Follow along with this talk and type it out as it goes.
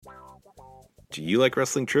Do you like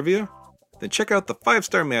wrestling trivia? Then check out the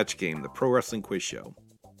 5-Star Match Game, the Pro Wrestling Quiz Show.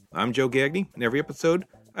 I'm Joe Gagney, and every episode,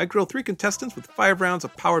 I grill 3 contestants with 5 rounds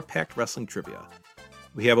of power-packed wrestling trivia.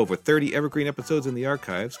 We have over 30 evergreen episodes in the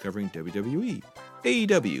archives covering WWE,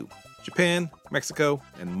 AEW, Japan, Mexico,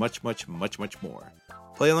 and much, much, much, much more.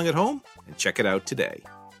 Play along at home and check it out today.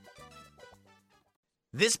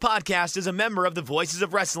 This podcast is a member of the Voices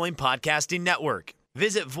of Wrestling Podcasting Network.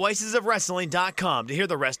 Visit voicesofwrestling.com to hear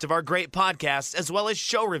the rest of our great podcasts, as well as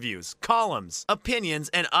show reviews, columns, opinions,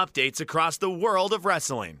 and updates across the world of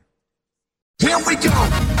wrestling. Here we go!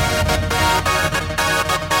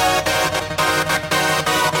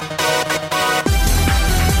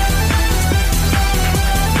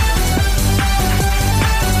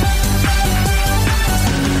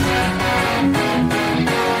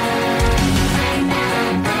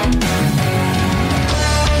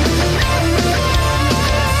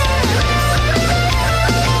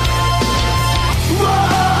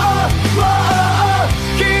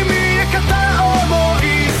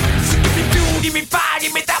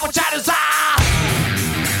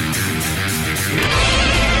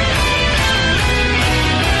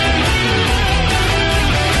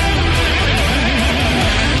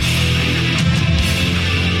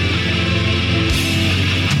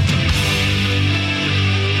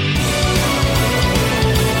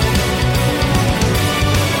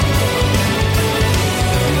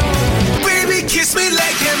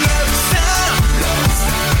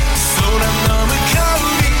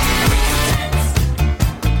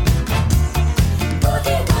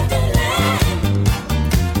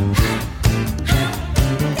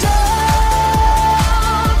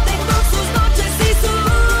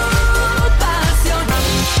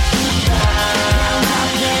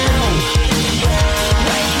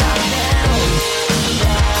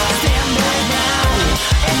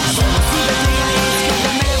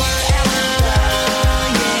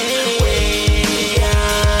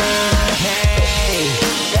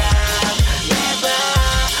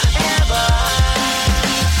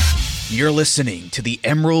 You're listening to the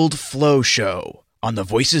Emerald Flow Show on the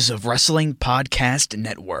Voices of Wrestling Podcast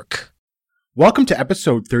Network. Welcome to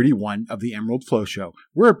episode 31 of the Emerald Flow Show.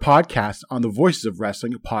 We're a podcast on the Voices of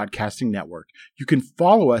Wrestling Podcasting Network. You can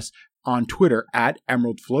follow us on Twitter at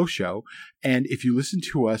Emerald Flow Show. And if you listen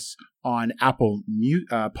to us on Apple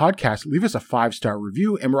Podcasts, leave us a 5-star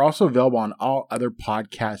review. And we're also available on all other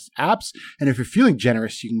podcast apps. And if you're feeling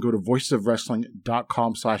generous, you can go to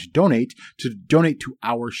voicesofwrestling.com/donate to donate to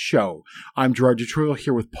our show. I'm Gerard Detroit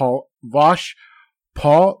here with Paul Vosh.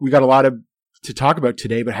 Paul, we got a lot to talk about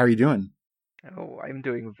today, but how are you doing? Oh, I'm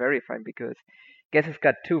doing very fine because guess it's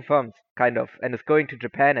got 2 films, kind of, and it's going to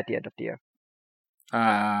Japan at the end of the year.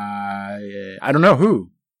 I don't know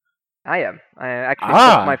who. I am. I actually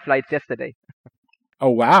booked my flights yesterday.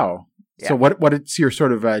 Oh, wow. Yeah. So what's your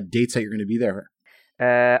sort of dates that you're going to be there?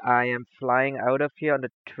 I am flying out of here on the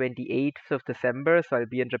 28th of December, so I'll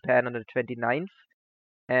be in Japan on the 29th.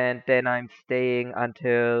 And then I'm staying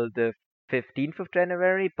until the 15th of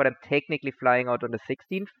January, but I'm technically flying out on the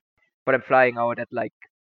 16th. But I'm flying out at like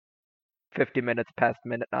 50 minutes past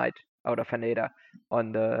midnight out of Haneda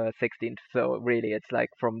on the 16th. So really, it's like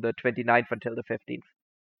from the 29th until the 15th.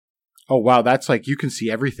 Oh, wow. That's like you can see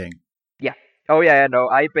everything. Yeah. Oh, yeah. No,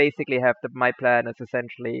 I basically have my plan is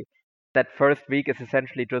essentially that first week is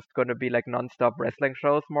essentially just going to be like non-stop wrestling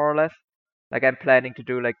shows, more or less. Like I'm planning to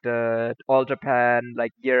do like the All Japan,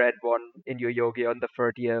 like year-end one in Yoyogi on the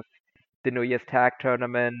 30th, the New Year's Tag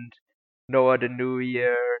Tournament, Noah the New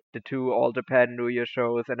Year, the 2 All Japan New Year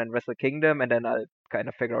shows, and then Wrestle Kingdom, and then I'll kind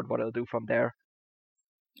of figure out what I'll do from there.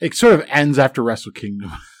 It sort of ends after Wrestle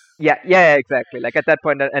Kingdom. Yeah, exactly. Like at that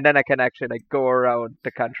point, and then I can actually like go around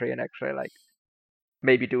the country and actually like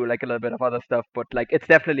maybe do like a little bit of other stuff. But like it's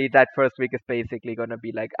definitely that first week is basically gonna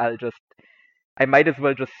be like I might as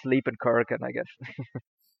well just sleep in Kurgan, I guess.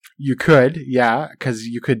 You could, yeah, because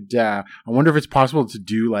you could. I wonder if it's possible to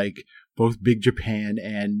do like both Big Japan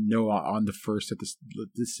and Noah on the first at this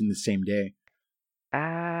in the same day.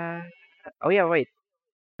 Oh yeah, wait.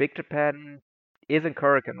 Big Japan is in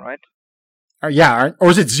Kurgan, right? Yeah,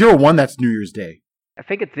 or is it 01 that's New Year's Day? I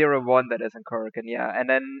think it's 01 that is in Kurgan, yeah. And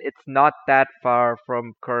then it's not that far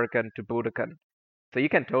from Kurgan to Budokan. So you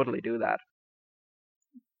can totally do that.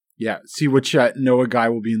 Yeah, see which Noah guy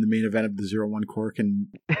will be in the main event of the 01 Kurgan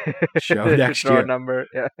show next year. Number,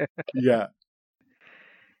 yeah. Yeah.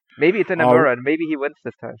 Maybe it's Inamura, and maybe he wins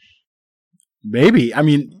this time. Maybe. I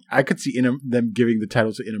mean, I could see them giving the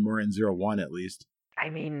title to Inamura in 01 at least. I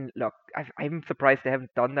mean, look, I'm surprised they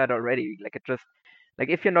haven't done that already. Like, it just, like,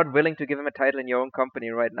 if you're not willing to give him a title in your own company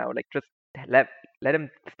right now, like, just let him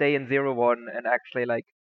stay in 01 and actually, like,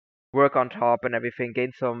 work on top and everything,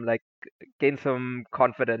 gain some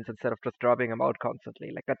confidence instead of just dropping him out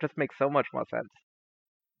constantly. Like that just makes so much more sense.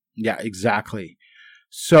 Yeah, exactly.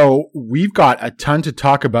 So we've got a ton to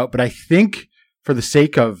talk about, but I think for the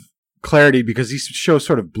sake of clarity, because these shows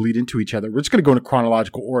sort of bleed into each other, we're just going to go in a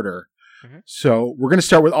chronological order. Mm-hmm. So we're going to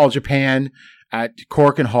start with All Japan at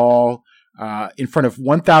Korakuen Hall in front of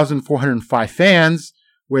 1,405 fans,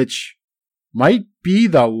 which might be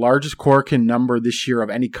the largest Korakuen number this year of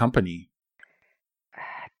any company.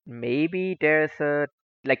 Maybe there's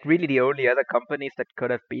really the only other companies that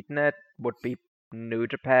could have beaten it would be New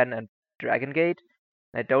Japan and Dragon Gate.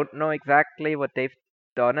 I don't know exactly what they've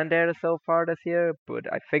done in there so far this year,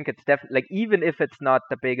 but I think it's definitely like even if it's not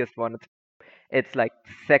the biggest one, it's like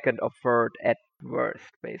second or third at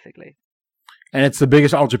worst, basically. And it's the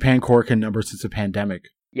biggest All Japan Korakuen number since the pandemic.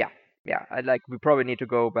 Yeah. We probably need to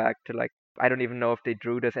go back to I don't even know if they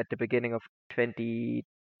drew this at the beginning of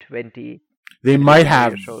 2020. They might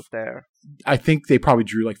have shows there. I think they probably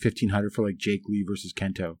drew 1,500 for Jake Lee versus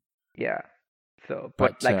Kento. Yeah. So,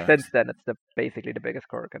 but since then, it's basically the biggest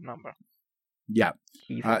Korakuen number. Yeah.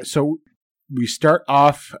 So we start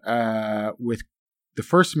off with the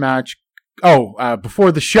first match.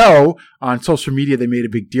 Before the show on social media, they made a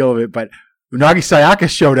big deal of it, but Unagi Sayaka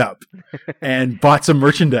showed up and bought some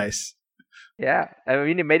merchandise. Yeah, I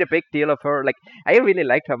mean, they made a big deal of her. I really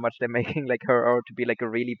liked how much they're making her out to be a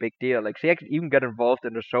really big deal. She actually even got involved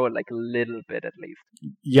in the show a little bit at least.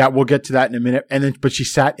 Yeah, we'll get to that in a minute. And then, but she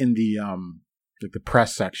sat in the the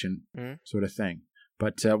press section sort of thing.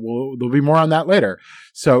 But there'll be more on that later.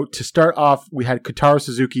 So to start off, we had Kotaro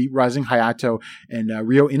Suzuki, Rising Hayato, and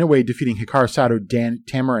Ryo Inoue defeating Hikaru Sato, Dan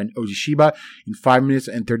Tamura, and Oji Shiba in 5 minutes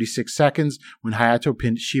and 36 seconds when Hayato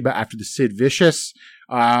pinned Shiba after the Sid Vicious.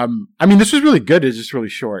 This was really good. It's just really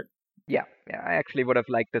short. Yeah. I actually would have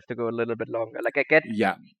liked this to go a little bit longer. I get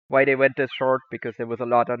why they went this short because there was a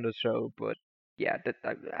lot on the show, but yeah,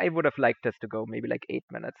 I would have liked this to go maybe 8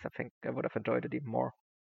 minutes. I think I would have enjoyed it even more.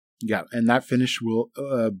 Yeah, and that finish will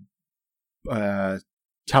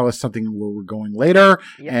tell us something where we're going later.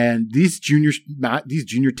 Yeah. And these junior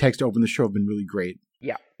tags to open the show have been really great.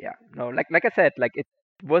 Yeah. No, like I said, it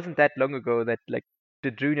wasn't that long ago that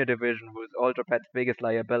the junior division was All Japan's biggest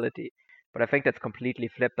liability, but I think that's completely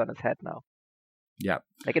flipped on its head now. Yeah,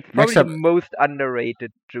 it's probably the most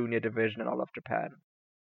underrated junior division in all of Japan.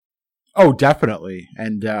 Oh, definitely.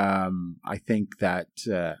 And I think that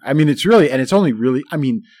it's really, and it's only really, I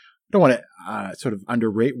don't want to sort of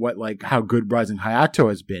underrate how good Rising Hayato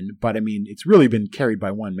has been, but it's really been carried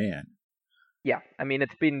by one man. Yeah,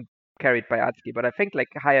 it's been carried by Atsuki, but I think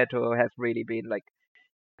Hayato has really been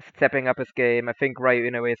stepping up his game. I think Ryo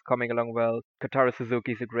Inoue is coming along well. Kotaro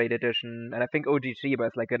Suzuki is a great addition, and I think Oji Shiba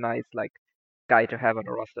is a nice guy to have on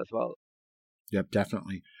the roster as well. Yep,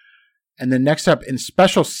 definitely. And then next up in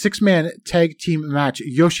special 6-man tag team match,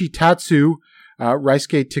 Yoshitatsu,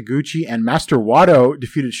 Raisuke Taguchi, and Master Wato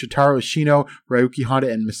defeated Shotaro Ashino, Ryuki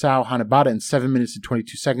Honda, and Masao Hanabata in 7 minutes and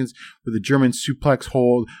 22 seconds with a German suplex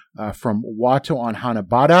hold from Wato on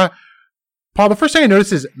Hanabata. Paul, the first thing I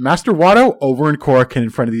noticed is Master Wato over in Korakuen in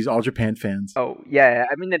front of these All Japan fans. Oh, yeah.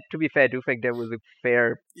 To be fair, I do think there was a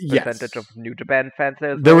fair percentage of New Japan fans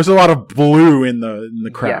there. There was a lot of blue in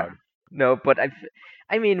the crowd. Yeah. No, but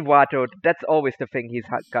Wato, that's always the thing he's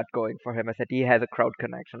got going for him, is that he has a crowd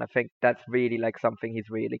connection. I think that's really something he's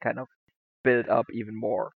really kind of built up even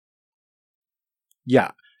more.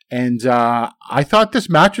 Yeah. And I thought this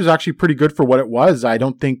match was actually pretty good for what it was. I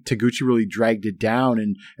don't think Taguchi really dragged it down,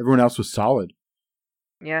 and everyone else was solid.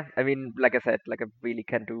 Yeah, like I said, I really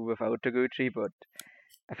can't do without Taguchi, but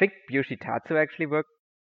I think Yoshitatsu actually worked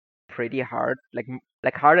pretty hard,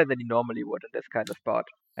 harder than he normally would in this kind of spot.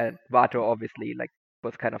 And Wato obviously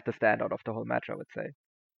was kind of the standout of the whole match, I would say.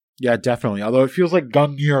 Yeah, definitely. Although it feels like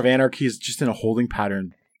Gun Gear of Anarchy is just in a holding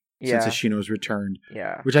pattern since Ashino's returned.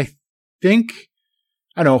 Yeah. Which I think,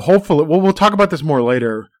 I don't know, hopefully, we'll talk about this more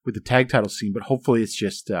later with the tag title scene, but hopefully it's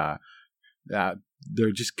just, they're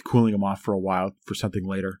just cooling them off for a while for something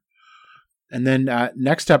later. And then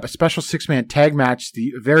next up, a special 6-man tag match.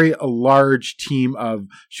 The very large team of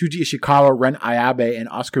Shuji Ishikawa, Ren Ayabe, and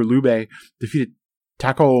Oscar Lube defeated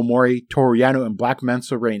Tako Omori, Toru Yano, and Black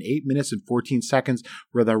Menso Ray in 8 minutes and 14 seconds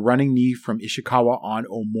with a running knee from Ishikawa on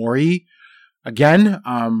Omori. Again,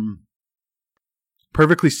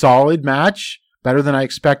 perfectly solid match. Better than I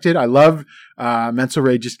expected. I love Menso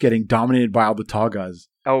Ray just getting dominated by all the tall guys.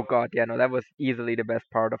 Oh god, yeah, no, that was easily the best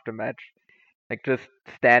part of the match. Just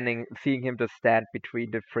seeing him just stand between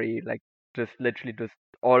the three, just literally just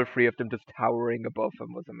all three of them just towering above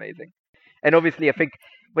him was amazing. And obviously, I think,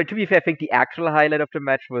 but to be fair, I think the actual highlight of the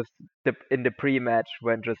match was in the pre-match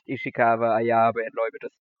when just Ishikawa, Ayabe, and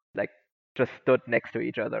Loibe just stood next to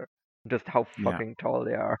each other. Just how fucking tall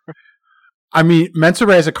they are. I mean,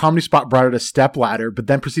 Mensah as a comedy spot brought out a step ladder, but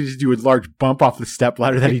then proceeded to do a large bump off the step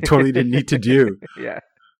ladder that he totally didn't need to do. Yeah.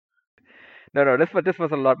 No, this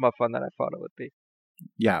was a lot more fun than I thought it would be.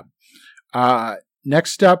 Yeah.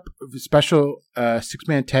 Next up, special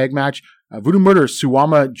 6-man tag match. Voodoo Murderers,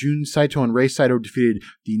 Suwama, Jun Saito, and Rei Saito defeated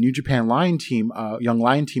the New Japan Lion team, Young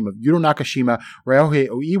Lion team of Yuro Nakashima, Ryohei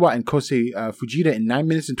Oiwa, and Kosei Fujita in 9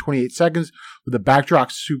 minutes and 28 seconds with a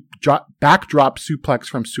backdrop suplex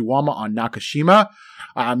from Suwama on Nakashima.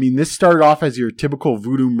 I mean, this started off as your typical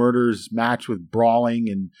Voodoo Murderers match with brawling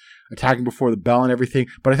and attacking before the bell and everything.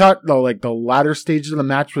 But I thought, though, like the latter stages of the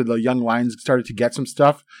match where the Young Lions started to get some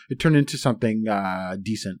stuff, it turned into something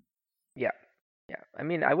decent. Yeah, I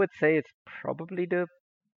mean, I would say it's probably the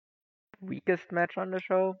weakest match on the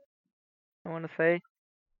show, I want to say.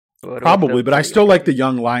 Probably, but I still like the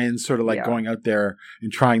Young Lions sort of like going out there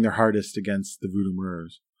and trying their hardest against the Voodoo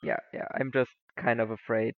Murderers. Yeah, I'm just kind of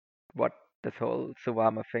afraid what this whole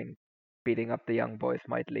Suwama thing, beating up the young boys,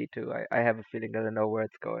 might lead to. I have a feeling that I know where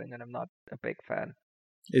it's going, and I'm not a big fan.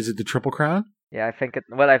 Is it the Triple Crown? Yeah, I think it.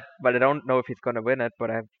 Well, I don't know if he's gonna win it,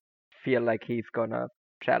 but I feel like he's gonna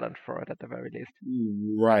challenge for it at the very least.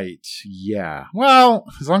 Right. Yeah. Well,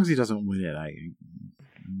 as long as he doesn't win it, I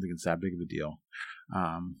don't think it's that big of a deal.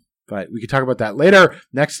 But we could talk about that later.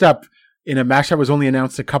 Next up, in a match that was only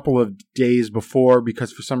announced a couple of days before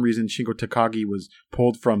because for some reason Shingo Takagi was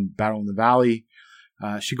pulled from Battle in the Valley.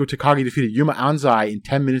 Shingo Takagi defeated Yuma Anzai in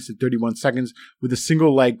 10 minutes and 31 seconds with a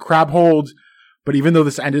single leg crab hold. But even though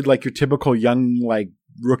this ended like your typical young, like,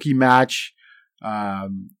 rookie match,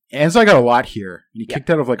 Anzai got a lot here. And he kicked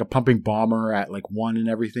out of like a pumping bomber at like 1 and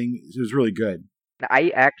everything. It was really good.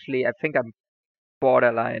 I think I'm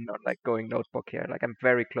borderline on like going notebook here. Like, I'm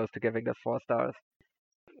very close to giving this 4 stars.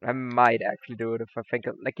 I might actually do it if I think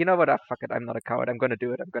like, you know what? Fuck it. I'm not a coward. I'm gonna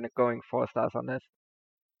do it. I'm going 4 stars on this.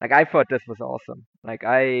 Like, I thought this was awesome. Like,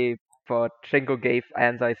 I thought Shingo gave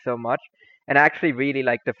Anzai so much. And I actually really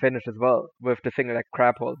liked the finish as well with the single like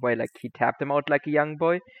crab hold where like he tapped him out like a young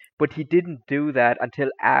boy. But he didn't do that until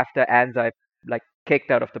after Anzai like kicked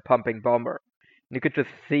out of the pumping bomber. And you could just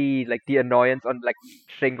see like the annoyance on like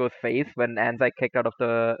Shingo's face when Anzai kicked out of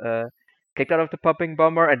the pumping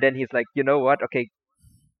bomber, and then he's like, you know what? Okay,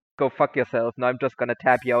 go fuck yourself. Now I'm just gonna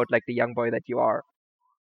tap you out like the young boy that you are.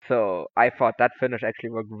 So I thought that finish actually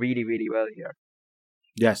worked really, really well here.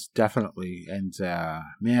 Yes, definitely. And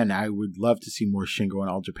man, I would love to see more Shingo in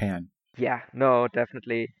All Japan. Yeah, no,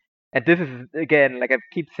 definitely. And this is, again, like I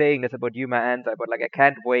keep saying this about Yuma Anzai, but like I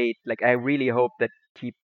can't wait. Like, I really hope that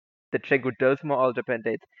Shingo does more All Japan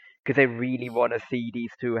dates, because I really want to see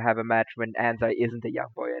these two have a match when Anzai isn't a young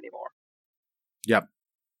boy anymore. Yep.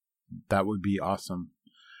 That would be awesome.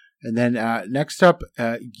 And then next up,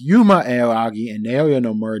 Yuma Aoyagi and Naoya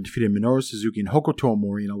Nomura defeated Minoru Suzuki and Hokuto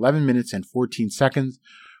Omori in 11 minutes and 14 seconds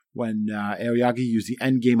when Aoyagi used the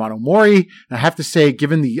end game on Omori. And I have to say,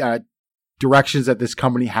 given the directions that this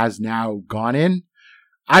company has now gone in,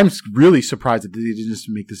 I'm really surprised that they didn't just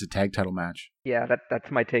make this a tag title match. Yeah,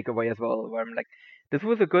 that's my takeaway as well, where I'm like, this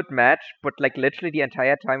was a good match, but like literally the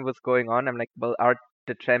entire time was going on, I'm like, well, are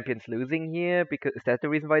the champions losing here? Because is that the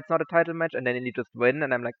reason why it's not a title match? And then you just win,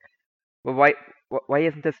 and I'm like, well, why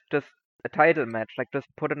isn't this just a title match? Like, just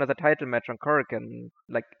put another title match on Korakuen.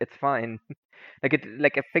 Like, it's fine. I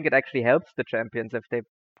think it actually helps the champions if they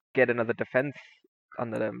get another defense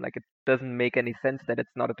under them. Like, it doesn't make any sense that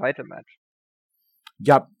it's not a title match.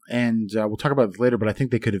 Yep, and we'll talk about it later, but I think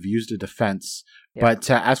they could have used a defense. Yeah. But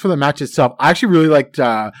as for the match itself, I actually really liked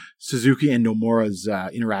Suzuki and Nomura's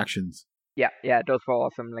interactions. Yeah, those were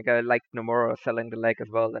awesome. Like, I liked Nomura selling the leg as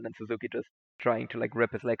well, and then Suzuki just trying to like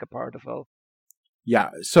rip his leg apart as well. Yeah,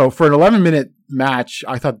 so for an 11-minute match,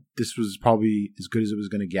 I thought this was probably as good as it was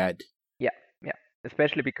going to get. Yeah,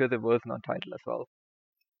 especially because it was non-title as well.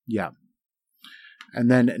 Yeah. And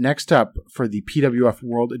then next up for the PWF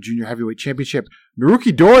World Junior Heavyweight Championship,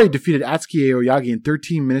 Naruki Doi defeated Atsuki Aoyagi in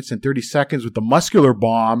 13 minutes and 30 seconds with the muscular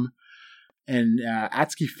bomb. And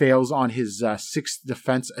Atsuki fails on his 6th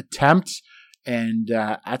defense attempt. And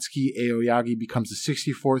Atsuki Aoyagi becomes the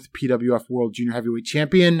 64th PWF World Junior Heavyweight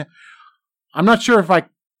Champion. I'm not sure if I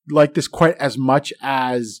like this quite as much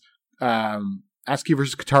as Atsuki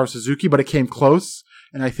versus Kotaro Suzuki, but it came close.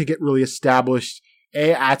 And I think it really established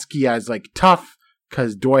Atsuki as like tough,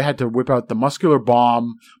 because Doi had to whip out the muscular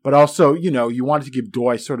bomb, but also, you know, you wanted to give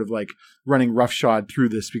Doi sort of like running roughshod through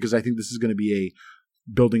this, because I think this is going to be a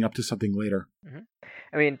building up to something later. Mm-hmm.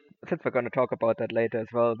 I mean, since we're going to talk about that later as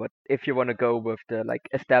well, but if you want to go with the like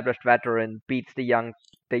established veteran beats the young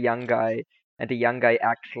guy, and the young guy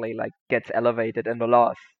actually like gets elevated in the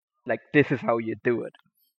loss, like this is how you do it.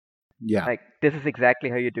 Yeah. Like this is exactly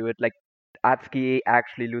how you do it. Like Atsuki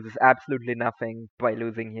actually loses absolutely nothing by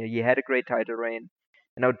losing here. He had a great title reign.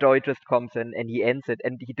 And now Doi just comes in and he ends it.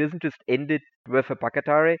 And he doesn't just end it with a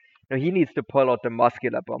Bakatare. No, he needs to pull out the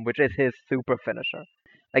muscular bomb, which is his super finisher.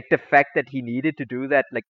 Like the fact that he needed to do that,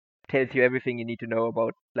 like tells you everything you need to know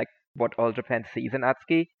about like what All Japan sees in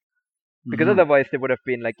Atsuki. Because otherwise they would have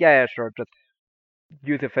been like, yeah, sure, just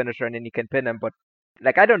use a finisher and then you can pin him. But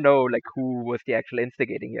like I don't know like who was the actual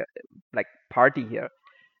instigating here, like party here.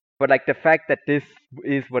 But like the fact that this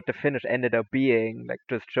is what the finish ended up being, like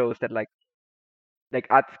just shows that like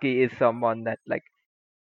Atsuki is someone that like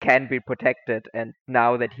can be protected, and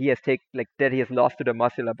now that he has that he has lost to the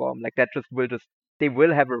muscular bomb, like that they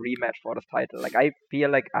will have a rematch for this title. Like I feel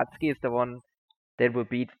like Atsuki is the one that will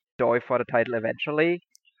beat Doi for the title eventually,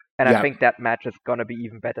 and I think that match is gonna be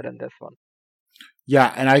even better than this one.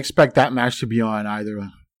 Yeah, and I expect that match to be on either.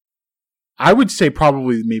 I would say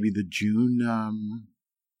probably maybe the June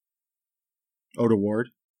Ota Ward.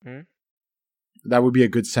 Hmm? That would be a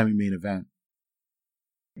good semi-main event.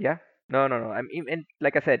 Yeah. No. I mean, and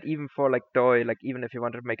like I said, even for like Doi, like even if you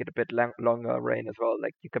wanted to make it a bit longer reign as well,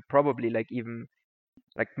 like you could probably like even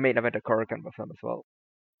like main event a Korakuen with them as well,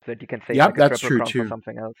 so that you can say like a triple crown for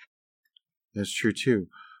something else. That's true too.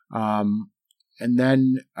 And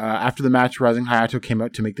then after the match, Rising Hayato came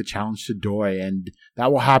out to make the challenge to Doi, and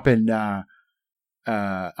that will happen on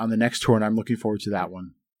the next tour, and I'm looking forward to that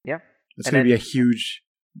one. Yeah. It's going to be a huge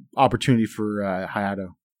opportunity for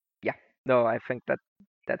Hayato. Yeah. No, I think that's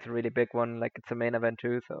a really big one. Like it's a main event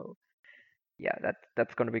too, so yeah,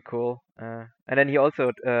 that's going to be cool. And then he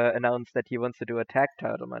also announced that he wants to do a tag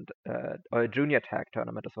tournament, or a junior tag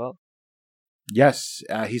tournament as well. Yes,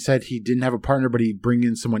 he said he didn't have a partner, but he'd bring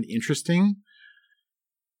in someone interesting.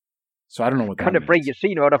 So I don't know what that means. Gonna bring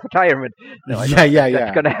Yoshino out of retirement. No, yeah.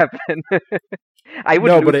 That's gonna happen. I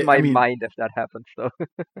would lose my mind if that happens, though.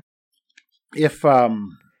 If I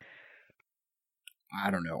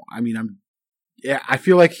don't know. I mean, I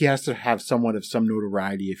feel like he has to have somewhat of some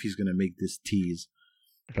notoriety if he's going to make this tease.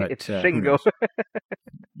 But, it's Shingo.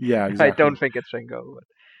 Yeah, exactly. I don't think it's Shingo. But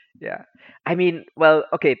yeah. I mean, well,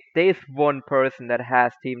 okay, there's one person that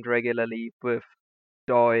has teamed regularly with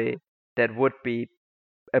Doi that would be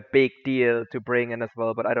a big deal to bring in as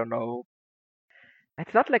well, but I don't know.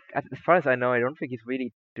 It's not like, as far as I know, I don't think he's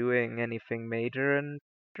really doing anything major in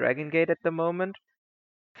Dragon Gate at the moment.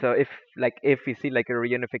 So if we see like a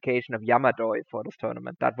reunification of Yamadoi for this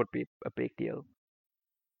tournament, that would be a big deal.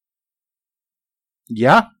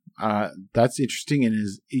 Yeah, that's interesting. And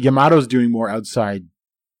Yamato's doing more outside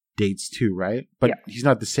dates too, right? But he's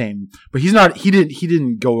not the same. But he's not. He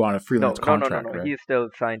didn't go on a freelance contract. No. Right? He's still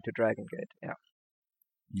signed to Dragon Gate. Yeah.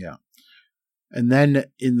 Yeah. And then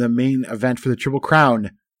in the main event for the Triple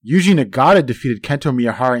Crown, Yuji Nagata defeated Kento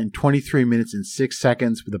Miyahara in 23 minutes and 6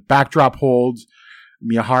 seconds with a backdrop hold.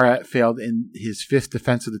 Miyahara failed in his 5th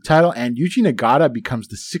defense of the title, and Yuji Nagata becomes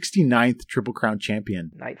the 69th Triple Crown champion.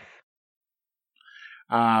 Nice.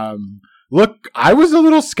 Look, I was a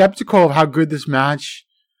little skeptical of how good this match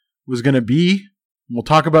was going to be. We'll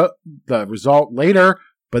talk about the result later,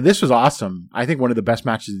 but this was awesome. I think one of the best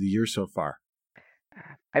matches of the year so far.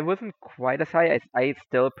 I wasn't quite as high. I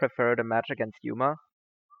still prefer the match against Yuma.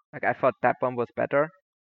 Like I thought that one was better,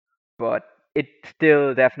 but it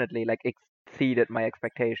still definitely like exceeded my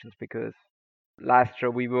expectations, because last year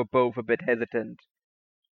we were both a bit hesitant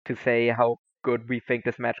to say how good we think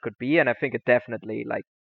this match could be, and I think it definitely like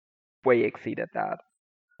way exceeded that.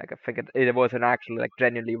 Like I think it was an actually like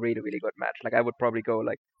genuinely really really good match. Like I would probably go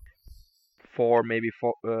like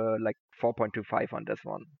 4.25 on this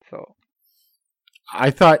one. So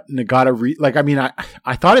I thought Nagata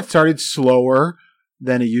I thought it started slower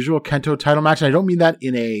than a usual Kento title match, and I don't mean that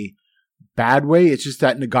in a bad way. It's just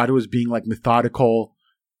that Nagata was being like methodical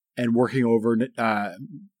and working over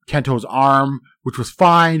Kento's arm, which was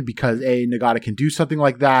fine because A, Nagata can do something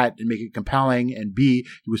like that and make it compelling, and B,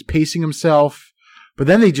 he was pacing himself. But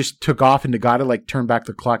then they just took off, and Nagata like turned back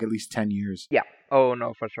the clock at least 10 years. Yeah. Oh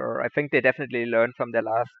no, for sure. I think they definitely learned from their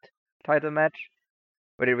last title match,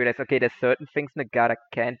 where they realized, okay, there's certain things Nagata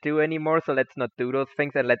can't do anymore, so let's not do those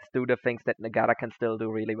things, and let's do the things that Nagata can still do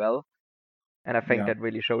really well. And I think that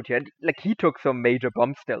really showed here. And like he took some major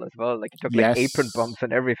bumps still as well. Like he took like apron bumps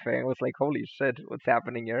and everything. I was like, holy shit, what's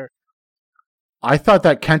happening here? I thought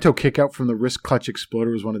that Kento kickout from the wrist clutch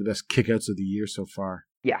exploder was one of the best kickouts of the year so far.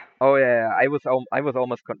 Yeah. Oh yeah. I was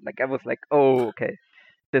almost I was like, oh okay.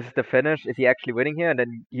 this is the finish. Is he actually winning here? And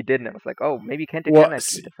then he didn't. I was like, oh, maybe Kenta Well, can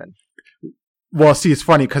actually defend. Well, see, it's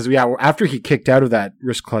funny because after he kicked out of that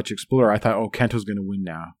wrist clutch explorer, I thought, oh, Kento's going to win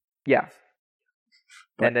now. Yeah.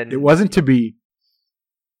 But And then it wasn't to be.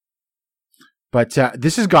 But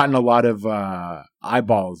this has gotten a lot of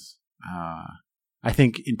eyeballs. I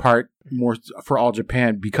think in part more for All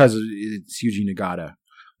Japan because it's Yuji Nagata.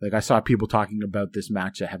 Like I saw people talking about this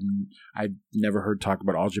match that I'd never heard talk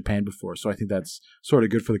about All Japan before. So I think that's sort of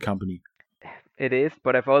good for the company. it is,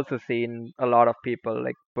 but I've also seen a lot of people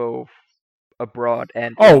like both abroad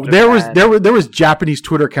and Oh, in there was Japanese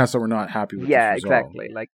Twitter accounts that were not happy with yeah, this result. exactly.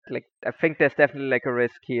 Like I think there's definitely like a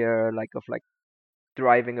risk here, like of like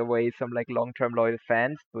driving away some like long-term loyal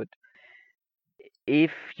fans. But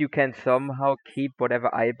if you can somehow keep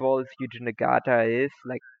whatever eyeballs Yuji Nagata is,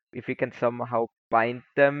 like if you can somehow bind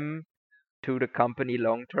them to the company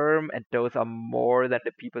long term, and those are more than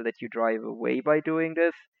the people that you drive away by doing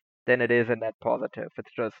this, then it is a net positive.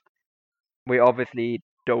 It's just we obviously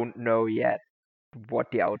don't know yet what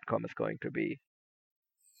the outcome is going to be.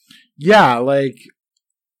 Yeah, like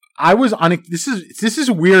I was on. This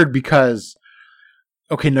is weird because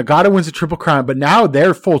okay, Nagata wins a Triple Crown, but now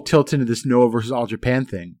they're full tilt into this Noah versus All Japan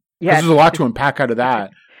thing. Yeah, There's a lot to unpack out of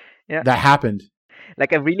that. Yeah. That happened.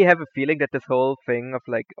 Like I really have a feeling that this whole thing of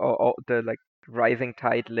like the like rising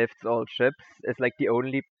tide lifts all ships is like the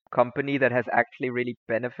only company that has actually really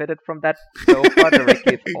benefited from that so far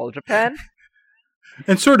directly is All Japan.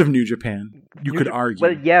 And sort of New Japan, you could Ja- argue.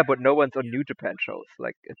 Well, yeah, but no one's on New Japan shows.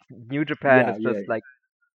 Like it's New Japan Yeah, is just yeah. like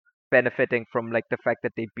benefiting from like the fact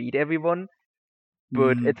that they beat everyone,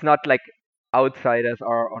 but Mhm. it's not like outsiders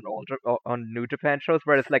are on on New Japan shows,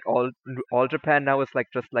 whereas like All Japan now is like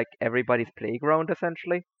just like everybody's playground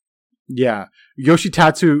essentially. Yeah,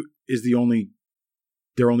 Yoshitatsu is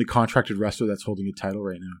their only contracted wrestler that's holding a title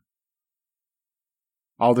right now.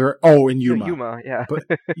 And Yuma.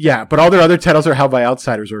 Yeah. But all their other titles are held by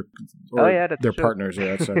outsiders or Oh, yeah, that's their true. partners or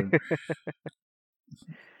outsiders. I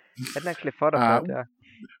hadn't actually thought of that. Yeah.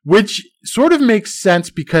 Which sort of makes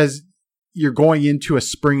sense because you're going into a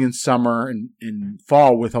spring and summer and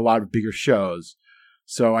fall with a lot of bigger shows.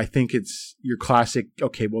 So I think it's your classic,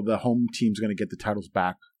 okay, well, the home team's going to get the titles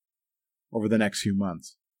back over the next few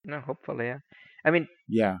months. No, hopefully, yeah. I mean,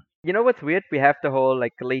 Yeah. you know what's weird? We have the whole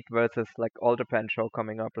like Elite versus like All Japan show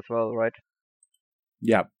coming up as well, right?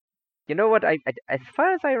 Yeah. You know what? I as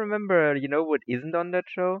far as I remember, you know what isn't on that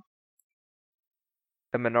show?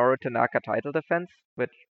 A Minoru Tanaka title defense, which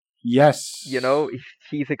Yes. you know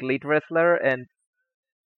he's a Elite wrestler and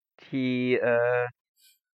he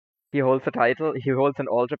holds a title. He holds an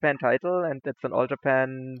All Japan title, and it's an All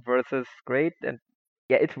Japan versus Great. And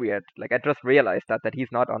yeah, it's weird. Like I just realized that he's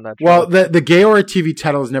not on that show. Well, the Gaora TV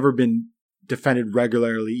title has never been defended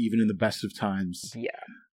regularly, even in the best of times. Yeah.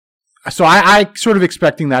 So I sort of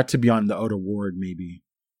expecting that to be on the Oda Ward, maybe.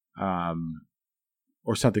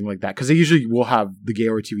 Or something like that. Because they usually will have the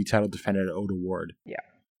Gaora TV title defended at Oda Ward. Yeah.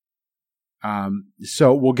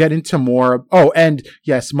 So we'll get into more. Oh, and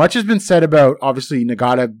yes, much has been said about obviously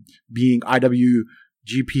Nagata being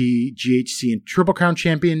IWGP, GHC, and Triple Crown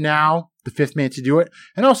champion now, the fifth man to do it,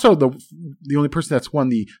 and also the only person that's won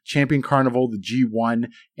the Champion Carnival, the G1,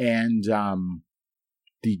 and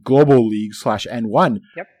the Global League /N1.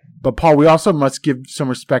 Yep. But Paul, we also must give some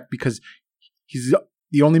respect because he's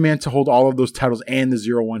the only man to hold all of those titles and the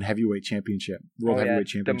 0-1 heavyweight championship, world heavyweight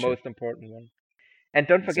championship. The most important one. And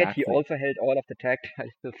don't forget, Exactly. he also held all of the tag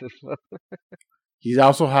titles as well. He's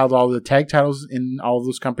also held all the tag titles in all of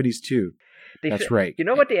those companies too. That's right. You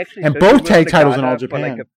know what they actually And should both do with tag titles in Nagata All for,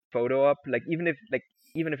 like Japan. a photo op, like even if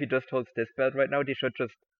he just holds this belt right now, they should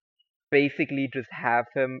just basically just have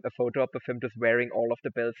him a photo op of him just wearing all of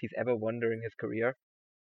the belts he's ever won during his career,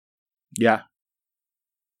 Yeah.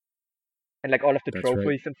 and like all of the That's trophies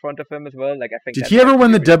right. in front of him as well. Like I think. Did that's he ever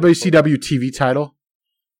win the actually really cool. WCW TV title?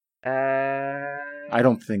 I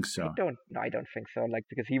don't think so. I don't think so. Like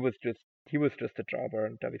because he was just a jobber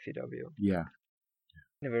in WCW. Yeah.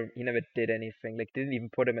 He never did anything. Like didn't even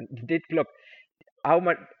put him in. Look, how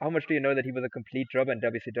much do you know that he was a complete jobber in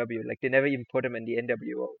WCW? Like they never even put him in the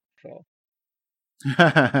NWO. So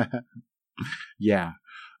Yeah.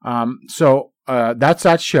 So that's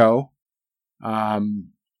that show. I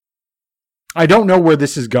don't know where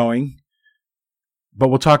this is going, but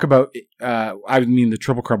we'll talk about. The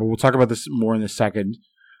Triple Crown, but we'll talk about this more in a second.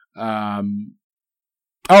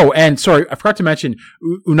 Oh, and sorry, I forgot to mention,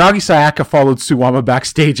 Unagi Sayaka followed Suwama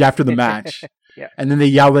backstage after the match. Yeah. And then they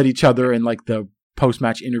yelled at each other in like the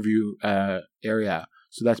post-match interview area.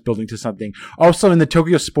 So that's building to something. Also in the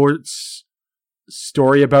Tokyo Sports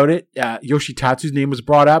story about it, Yoshitatsu's name was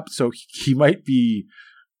brought up. So he might be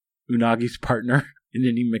Unagi's partner in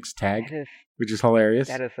any mixed tag, That is which is hilarious.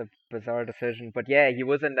 that is a bizarre decision. But yeah, he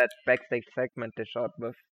was in that backstage segment they shot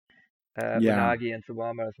with Yeah. Unagi and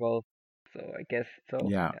Suwama as well. So I guess so.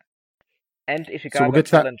 Yeah. And So Ishikawa we'll get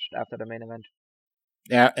to that. challenged after the main event.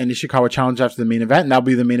 Yeah, and Ishikawa challenge after the main event, and that'll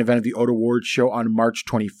be the main event of the Ota Awards show on March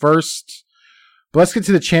 21st. But let's get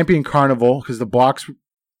to the Champion Carnival, because the blocks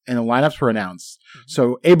and the lineups were announced.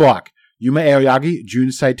 So A block, Yuma Aoyagi,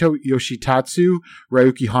 Jun Saito, Yoshitatsu,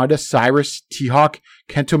 Ryuki Honda, Cyrus, T-Hawk,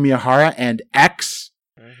 Kento Miyahara, and X.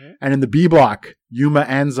 And in the B block, Yuma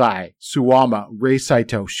Anzai, Suwama, Rei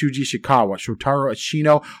Saito, Shuji Ishikawa, Shotaro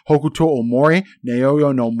Ashino, Hokuto Omori,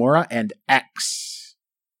 Naoya Nomura, and X.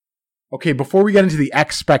 Okay, before we get into the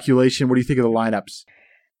X speculation, what do you think of the lineups?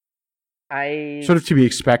 Sort of to be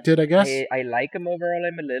expected, I guess. I like him overall.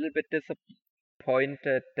 I'm a little bit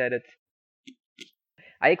disappointed that it's.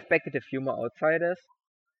 I expected a few more outsiders.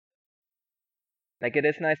 Like, it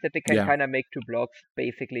is nice that they can Yeah. kind of make two blocks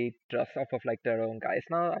basically just off of like their own guys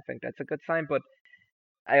now. I think that's a good sign. But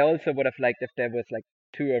I also would have liked if there was like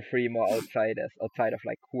 2 or 3 more outsiders outside of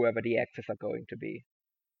like whoever the X's are going to be.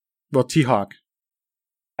 Well, T-Hawk.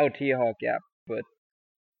 Oh, T-Hawk, yeah, but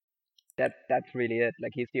that's really it.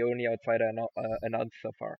 Like, he's the only outsider announced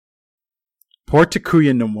so far. Poor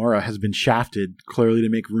Takuya Nomura has been shafted, clearly to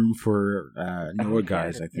make room for Noah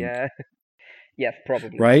guys, I think. Yeah. Yes,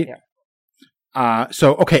 probably. Right? Yeah.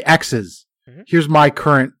 So, okay, X's. Mhm. Here's my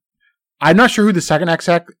current... I'm not sure who the second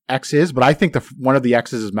X is, but I think one of the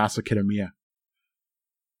X's is Masa Kitamiya.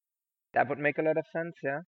 That would make a lot of sense,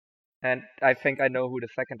 yeah. And I think I know who the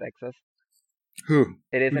second X is. Who?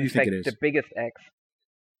 It is, Who do in you think fact, it is? the biggest X.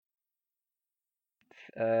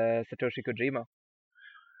 Satoshi Kojima.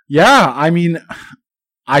 Yeah, I mean,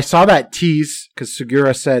 I saw that tease because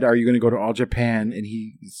Sugiura said, "Are you going to go to All Japan?" And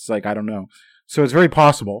he's like, "I don't know." So it's very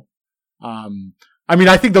possible. I mean,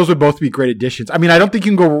 I think those would both be great additions. I mean, I don't think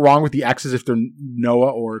you can go wrong with the X's if they're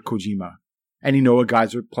Noah or Kojima. Any Noah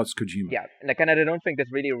guys are plus Kojima. Yeah, like, and I don't think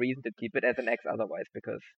there's really a reason to keep it as an X otherwise,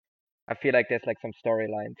 because I feel like there's like some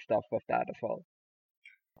storyline stuff with that as well.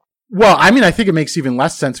 Well, I mean, I think it makes even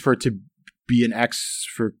less sense for it to be an X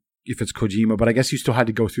for if it's Kojima, but I guess you still had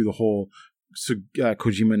to go through the whole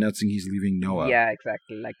Kojima announcing he's leaving Noah. Yeah,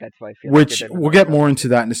 exactly. Like, that's why I feel Which like we'll get more into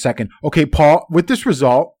that in a second. Okay, Paul, with this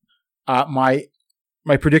result, my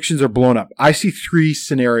predictions are blown up. I see 3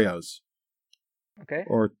 scenarios. Okay.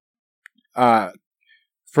 Or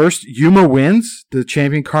first, Yuma wins the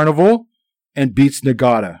Champion Carnival and beats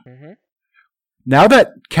Nagata. Mm-hmm. Now that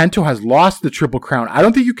Kento has lost the Triple Crown, I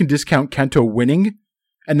don't think you can discount Kento winning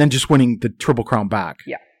and then just winning the Triple Crown back.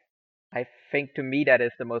 Yeah. I think, to me, that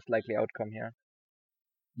is the most likely outcome here.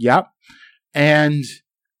 Yep. And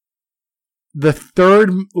the third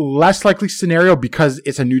less likely scenario, because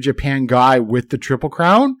it's a New Japan guy with the Triple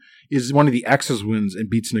Crown, is one of the X's wins and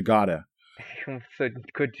beats Nagata. So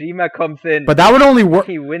Kojima comes in, But that would only work.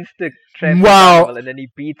 he wins the Champion Well, Carnival, and then he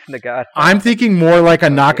beats Nagata. I'm thinking more like a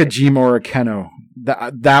Okay. Nakajima or a Keno.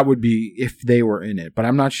 That would be if they were in it, but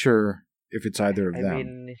I'm not sure if it's either of I them.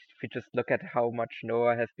 mean, if you just look at how much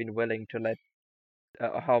Noah has been willing to let,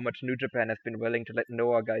 how much New Japan has been willing to let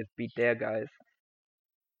Noah guys beat their guys.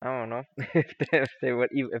 I don't know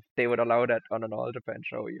if they would allow that on an All Japan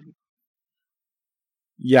show even.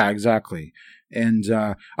 Yeah, exactly. And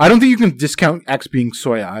I don't think you can discount X being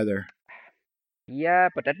Soya either. Yeah,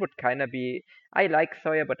 but that would kind of be. I like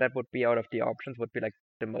Sawyer, but that would be out of the options. Would be like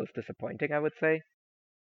the most disappointing, I would say.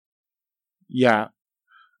 Yeah.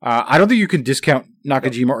 I don't think you can discount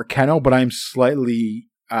Nakajima or Keno, but I'm slightly,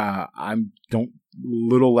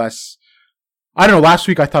 little less. I don't know. Last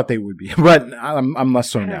week I thought they would be, but I'm less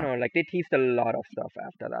so I don't now. know. Like, they teased a lot of stuff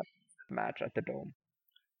after that match at the Dome.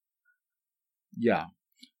 Yeah.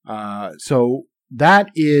 So that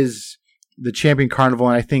is the Champion Carnival,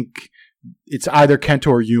 and I think it's either Kento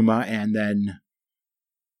or Yuma, and then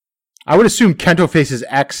I would assume Kento faces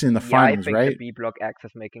X in the finals, I think right? the B Block X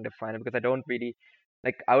is making the final, because I don't really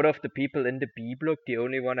like, out of the people in the B Block, the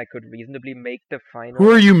only one I could reasonably make the final. Who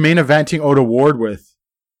are you main eventing Ota Ward with?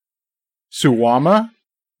 Suwama?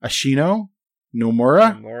 Ashino?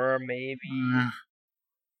 Nomura? More maybe.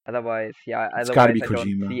 Otherwise, yeah. It's gotta be I don't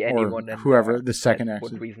Kojima see or anyone in whoever, there the second that X.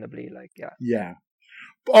 would reasonably, like, yeah. Yeah.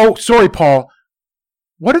 Oh, sorry, Paul.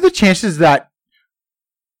 What are the chances that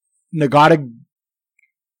Nagata...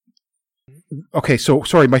 Okay, so,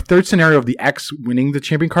 sorry, my third scenario of the X winning the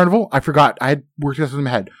Champion Carnival, I forgot. I had worked this in my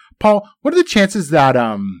head. Paul, what are the chances that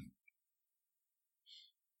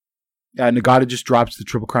Nagata just drops the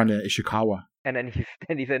Triple Crown to Ishikawa? And then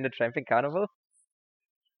he's in the Champion Carnival?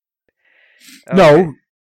 No,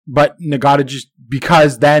 but Nagata just...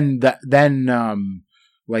 Because then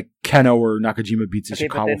like Keno or Nakajima beats Okay,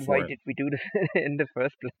 but Ishikawa then for why it. did we do this in the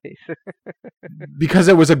first place? Because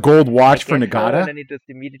it was a gold watch for I guess so, Nagata. and then he just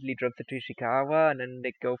immediately drops it to Ishikawa, and then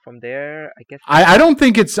they go from there. I guess. I don't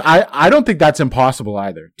think it's I don't think that's impossible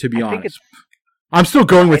either, to be I think honest. I'm still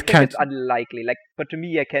going with I think it's Kento. unlikely. Like, but to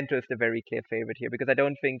me, Kento is the very clear favorite here because I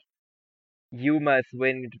don't think Yuma is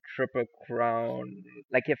winning the Triple Crown.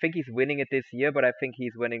 Like, I think he's winning it this year, but I think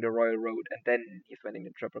he's winning the Royal Road, and then he's winning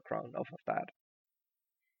the Triple Crown off of that.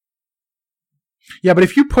 Yeah, but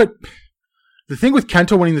if you put the thing with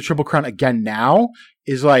Kento winning the Triple Crown again now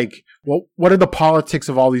is like, well, what are the politics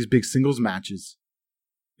of all these big singles matches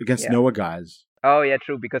against Noah guys? Oh yeah,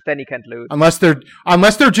 true. Because then he can't lose. Unless they're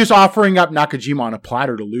just offering up Nakajima on a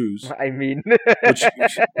platter to lose. I mean, which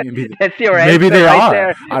maybe, that's your maybe answer they right are.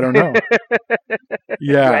 there. I don't know.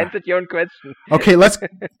 Yeah, you answered your own question. Okay, let's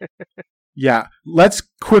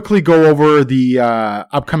quickly go over the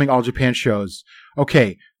upcoming All Japan shows.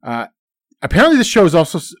 Okay, apparently the show is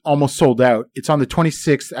also almost sold out. It's on the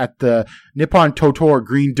 26th at the Nippon Totor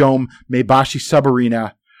Green Dome Maebashi Sub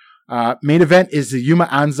Arena. Main event is the Yuma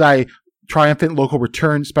Anzai Triumphant Local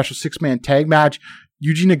Return Special 6-man tag match.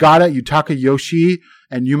 Yuji Nagata, Yutaka Yoshi,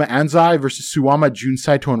 and Yuma Anzai versus Suwama, Jun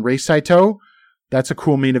Saito, and Rei Saito. That's a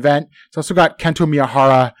cool main event. It's also got Kento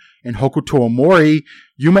Miyahara and Hokuto Omori,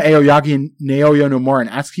 Yuma Aoyagi and Naoya Nomura and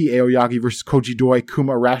Atsuki Aoyagi versus Koji Doi,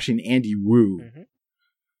 Kuma Arashi, and Andy Wu. Mm-hmm.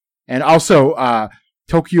 And also,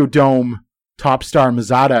 Tokyo Dome top star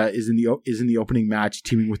Mazada is in the opening match,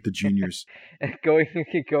 teaming with the juniors.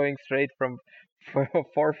 going straight from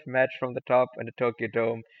fourth match from the top in the Tokyo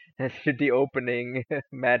Dome to the opening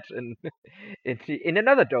match in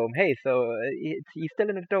another dome. Hey, so he's still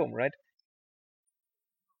in the dome, right?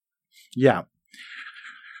 Yeah.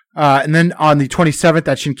 And then on the 27th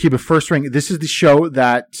at Shinkiba First Ring, this is the show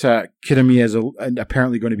that Kitamiya is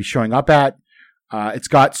apparently going to be showing up at. It's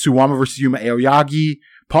got Suwama versus Yuma Aoyagi.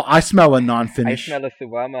 Paul, I smell a non-finish. I smell a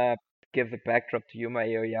Suwama gives a backdrop to Yuma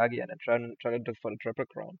Aoyagi and a challenges for the Triple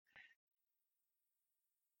Crown.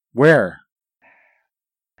 Where?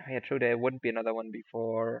 Yeah, true. There wouldn't be another one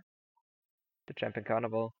before the Champion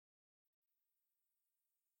Carnival.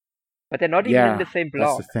 But they're not even in the same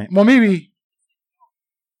block. That's the thing. Well, maybe.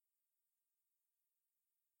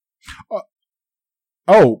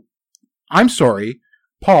 Oh, I'm sorry,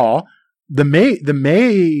 Paul. The May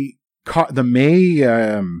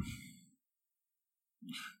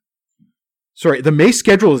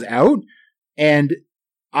schedule is out, and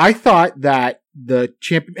I thought that the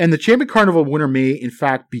Champion Carnival winner may in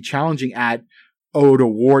fact be challenging at Ode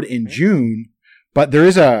Award in June, but there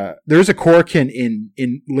is a Korakuen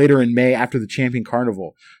in later in May after the Champion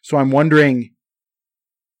Carnival. So I'm wondering,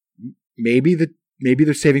 maybe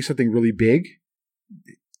they're saving something really big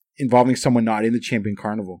involving someone not in the Champion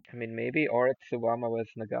Carnival. I mean, maybe, or it's Suwama with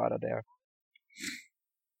Nagata there.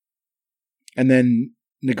 And then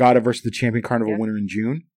Nagata versus the Champion Carnival winner in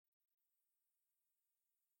June.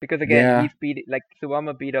 Because again,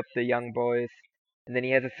 Suwama beat up the young boys, and then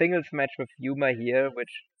he has a singles match with Yuma here,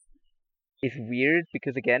 which is weird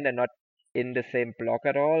because again, they're not in the same block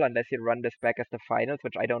at all unless you run this back as the finals,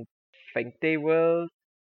 which I don't think they will.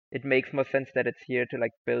 It makes more sense that it's here to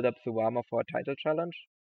build up Suwama for a title challenge.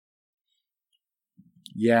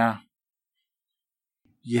 Yeah,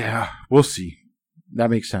 we'll see. That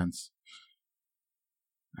makes sense.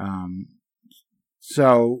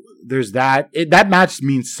 So there's that. That match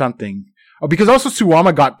means something. Oh, because also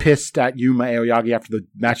Suwama got pissed at Yuma Aoyagi after the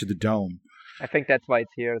match at the Dome. I think that's why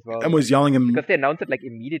it's here as well. And was yelling him. Because they announced it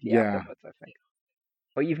immediately afterwards, I think.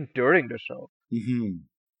 Or even during the show. Mm-hmm.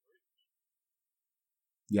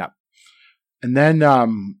 Yeah. And then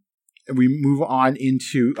we move on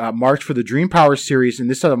into March for the Dream Power Series. And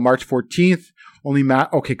this is on March 14th.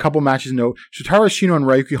 Couple matches. No. Shotaro Ashino and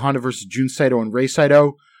Ryuki Honda versus Jun Saito and Rei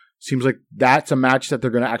Saito. Seems like that's a match that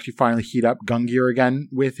they're going to actually finally heat up Gungear again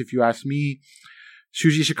with, if you ask me.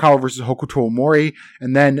 Shuji Ishikawa versus Hokuto Omori.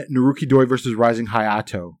 And then Naruki Doi versus Rising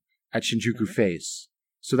Hayato at Shinjuku Face.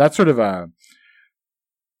 So that's sort of I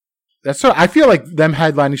feel like them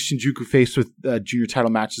headlining Shinjuku Face with junior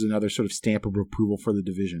title match is another sort of stamp of approval for the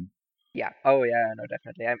division. Yeah. Oh, yeah. No,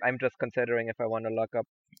 definitely. I'm just considering if I want to lock up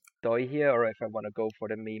Doi here or if I want to go for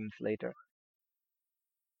the memes later.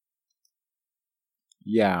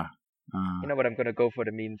 Yeah. You know what? I'm going to go for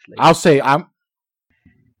the memes later. I'll say I'm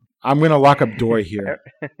going to lock up Doi here.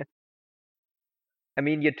 I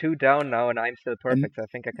mean, you're 2 down now and I'm still perfect, so I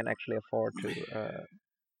think I can actually afford to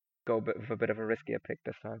go with a bit of a riskier pick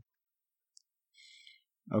this time.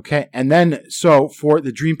 Okay, and then so for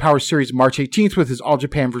the Dream Power Series, March 18th with his All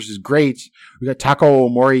Japan versus Greats, we got Tako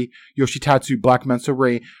Omori, Yoshitatsu, Black Mensa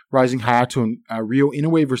Ray, Rising Hayato, and Ryo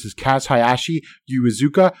Inoue versus Kaz Hayashi, Yu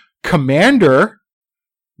Iizuka, Commander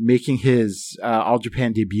making his All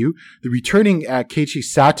Japan debut, the returning Keiichi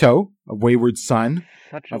Sato, a Wayward Son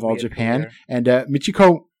of All Japan, and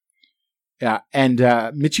Michiko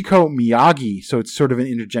Miyagi. So it's sort of an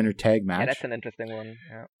intergender tag match. Yeah, that's an interesting one.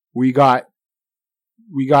 Yeah. We got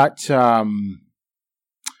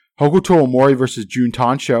Hokuto Omori versus Jun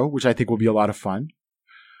Tansho, which I think will be a lot of fun.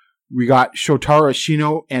 We got Shotaro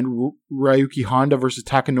Ashino and Ryuki Honda versus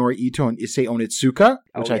Takanori Ito and Issei Onitsuka,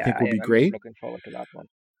 which I think will be great. Looking forward to that one.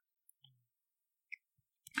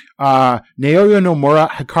 Naoya Nomura,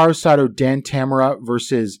 Hikaru Sato, Dan Tamura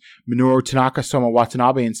versus Minoru Tanaka, Soma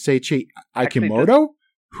Watanabe, and Seiichi Akimoto.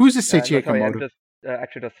 Who's this Seiichi Akimoto? I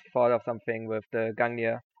just thought of something with the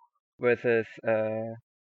Gangnia versus the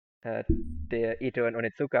Ito and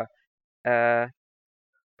Onitsuka.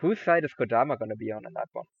 Whose side is Kodama going to be on in that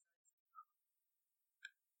one?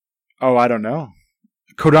 Oh, I don't know.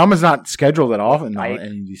 Kodama's not scheduled at all in any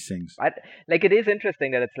of these things. It is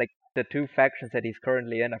interesting that it's like the two factions that he's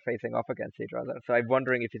currently in are facing off against each other. So I'm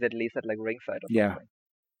wondering if he's at least at like ringside or something.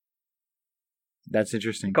 That's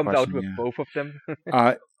interesting. He comes out with both of them.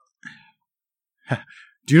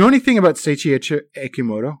 Do you know anything about Seiichi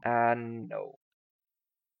Akimoto? No.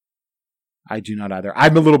 I do not either.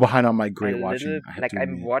 I'm a little behind on my great watching.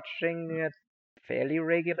 I'm watching it fairly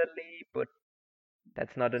regularly, but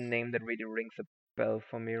that's not a name that really rings a bell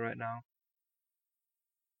for me right now.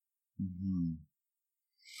 Mm-hmm.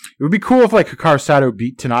 It would be cool if like Hikaru Sato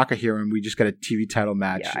beat Tanaka here and we just got a TV title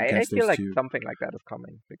match against I feel those like two. Something like that is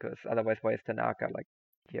coming because otherwise why is Tanaka like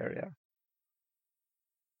here?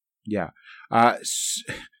 Yeah.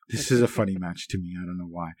 This is a funny match to me. I don't know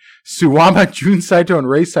why. Suwama, Jun Saito, and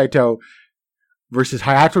Rei Saito versus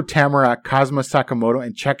Hayato Tamura, Kazuma Sakamoto,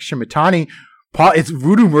 and Check Shimatani. It's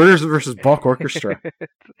Voodoo Murders versus Bulk Orchestra.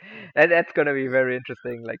 That's going to be very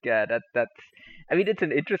interesting. I mean, it's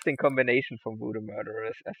an interesting combination from Voodoo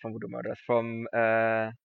Murderers,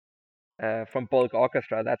 from Bulk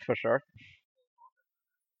Orchestra, that's for sure.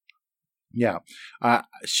 Yeah.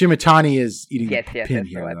 Shimatani is eating a pin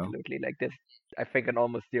here, though. Absolutely. Like this, I think an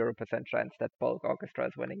almost 0% chance that Bulk Orchestra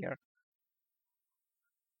is winning here.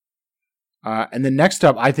 And then next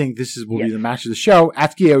up, I think this will be the match of the show: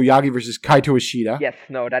 Atsuki Aoyagi versus Kaito Ishida. Yes,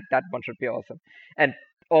 no, that one should be awesome, and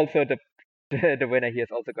also the winner here is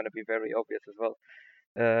also going to be very obvious as well.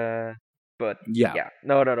 But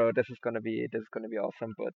no, this is going to be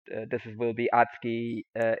awesome. But this will be Atsuki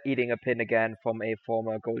eating a pin again from a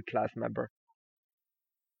former Gold Class member.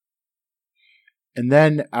 And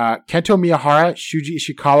then Kento Miyahara, Shuji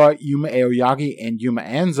Ishikawa, Yuma Aoyagi, and Yuma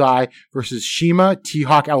Anzai versus Shima,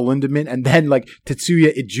 T-Hawk, Al Lindemann, and then like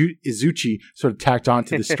Tetsuya Izuchi sort of tacked on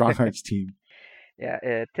to the Strong Hearts team.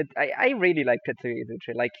 Yeah, I really like Tetsuya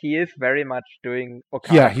Izuchi. Like he is very much doing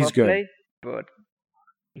Okada he's cosplay, good, but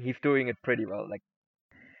he's doing it pretty well. Like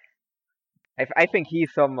I think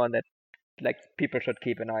he's someone that like people should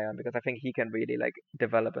keep an eye on because I think he can really like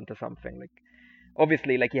develop into something like.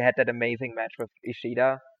 Obviously, like he had that amazing match with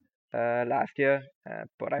Ishida last year,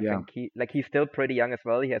 but I think he's still pretty young as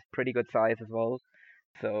well. He has pretty good size as well,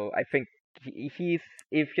 so I think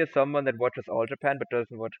if you're someone that watches All Japan but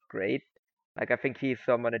doesn't watch Great, like I think he's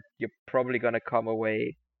someone that you're probably gonna come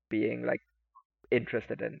away being like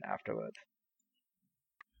interested in afterwards.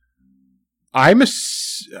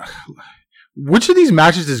 Which of these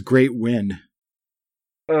matches does Great win?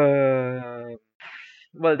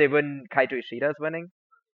 Well, they win. Kaito Ishida is winning.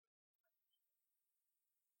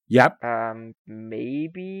 Yep.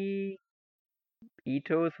 Maybe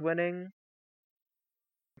Ito's winning,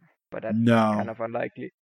 but that's kind of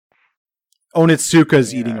unlikely.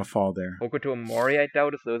 Onitsuka's eating a fall there. Hokuto Omori, I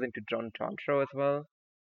doubt, is losing to Jun Tansho as well.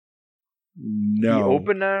 No. The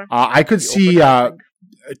opener? I could see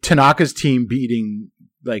Tanaka's team beating,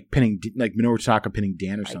 pinning, Minoru Tanaka pinning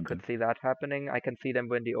Dan or something. I could see that happening. I can see them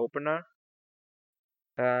win the opener.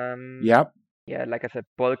 Yep. Yeah, like I said,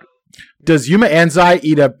 Bulk. Does Yuma Anzai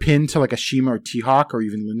eat a pin to like a Shima or T-Hawk or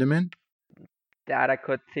even Lindemann? That I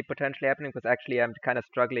could see potentially happening because actually I'm kind of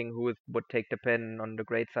struggling who would take the pin on the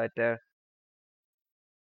Great side there.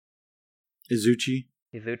 Izuchi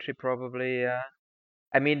probably, yeah.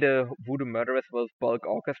 I mean, the Voodoo Murderers vs. Bulk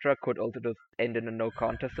Orchestra could also just end in a no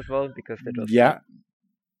contest as well because they're just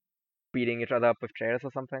beating each other up with chairs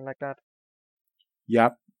or something like that.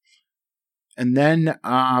 Yep. And then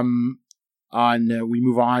we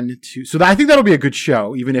move on to... So I think that'll be a good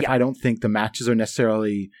show, even if I don't think the matches are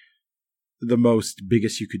necessarily the most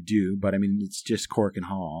biggest you could do, but I mean, it's just Cork and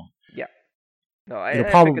Hall. Yeah. No, I It'll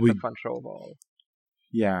think probably- it's a fun show overall.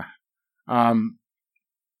 Yeah.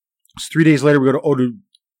 So 3 days later, we go to Oda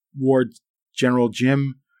Ward General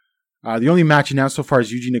Gym. The only match announced so far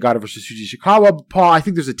is Yuji Nagata versus Shuji Ishikawa. Paul, I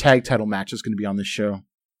think there's a tag title match that's going to be on this show.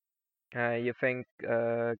 You think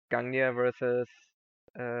Gangnia versus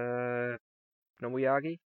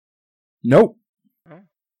Nomuyagi? Nope.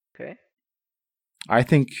 Okay. I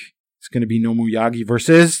think it's going to be Nomuyagi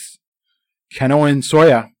versus Keno and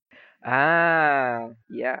Soya. Ah,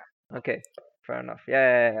 yeah. Okay, fair enough.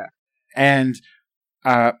 Yeah. And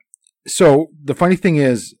so the funny thing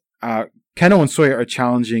is, Keno and Soya are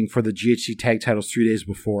challenging for the GHC tag titles 3 days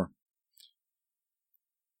before.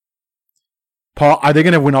 Paul, are they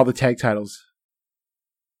going to win all the tag titles?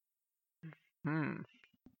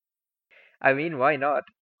 I mean, why not?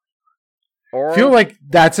 I Or feel like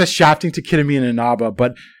that's a shafting to Kitami and Inaba,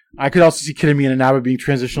 but I could also see Kitami and Inaba being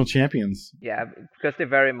transitional champions. yeah, because they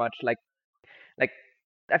very much like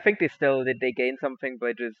I think they gain something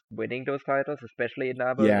by just winning those titles, especially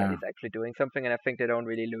Inaba. Yeah. He's actually doing something, and I think they don't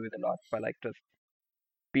really lose a lot by like just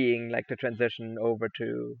being like the transition over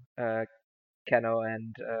to Keno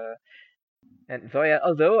and Zoya.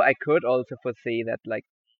 Although I could also foresee that like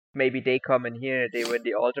maybe they come in here, they win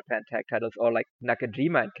the All Japan tag titles, or like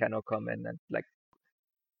Nakajima and Keno come in and like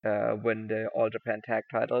win the All Japan tag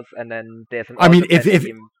titles, and then there's an I mean, All Japan if-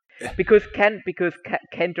 team. Because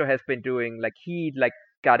Kento has been doing like he like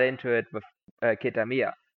got into it with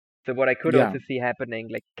Kitamiya. So what I could Yeah. also see happening,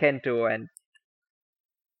 like Kento and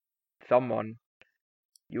someone,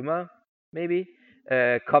 Yuma maybe,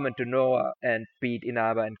 come into Noah and beat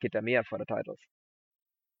Inaba and Kitamiya for the titles.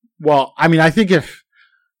 Well, I mean, I think if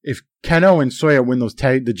Keno and Soya win those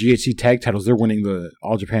the GHC tag titles, they're winning the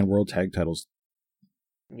All Japan World Tag titles.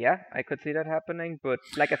 Yeah, I could see that happening, but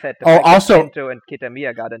like I said, the Oh, fact that also- Kento and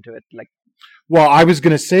Kitamiya got into it, like Well, I was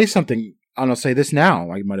going to say something, and I'll say this now.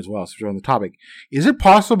 I might as well, since we're on the topic. Is it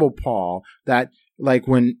possible, Paul, that like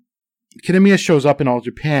when Kitamiya shows up in All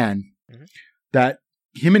Japan, Mhm. that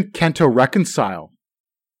him and Kento reconcile,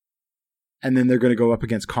 and then they're going to go up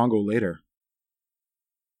against Congo later?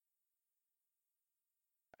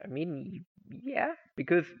 I mean, yeah,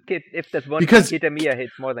 because if there's one Because- thing Kitamiya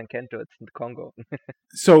hates more than Kento, it's Congo.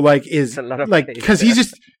 So, like, is It's a lot of like hate because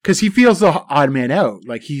there. he feels the odd man out.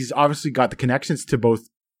 Like, he's obviously got the connections to both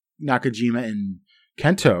Nakajima and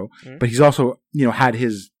Kento, Mhm. but he's also had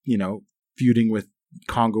his feuding with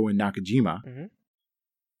Congo and Nakajima. Mhm.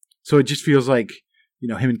 So it just feels like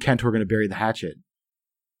him and Kento are going to bury the hatchet.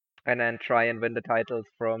 And then try and win the titles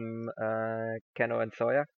from Keno and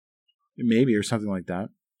Soya. Maybe, or something like that.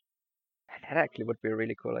 That actually would be a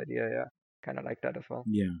really cool idea, yeah. Kind of like that as well.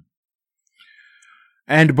 Yeah.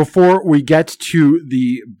 And before we get to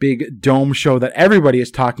the big dome show that everybody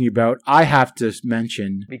is talking about, I have to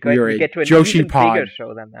mention We are get a to an Joshi even pod. bigger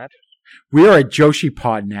show than that. We are a Joshi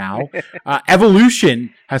pod now.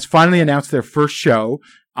 Evolution has finally announced their first show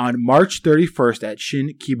on March 31st at Shin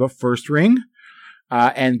Kiba First Ring.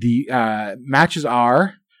 And the matches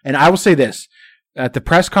are, and I will say this, at the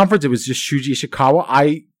press conference, it was just Shuji Ishikawa.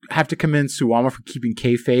 I have to commend Suwama for keeping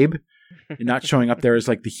kayfabe and not showing up there as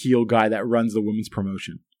like the heel guy that runs the women's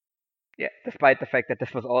promotion. Yeah, despite the fact that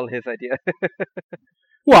this was all his idea.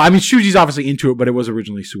 Well, I mean, Shuji's obviously into it, but it was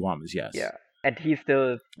originally Suwama's, yes. Yeah. And he's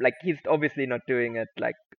still, like, he's obviously not doing it,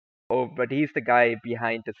 like, but he's the guy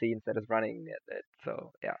behind the scenes that is running it.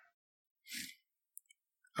 So, yeah.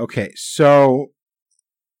 Okay, so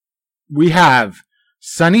we have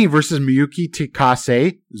Sunny versus Miyuki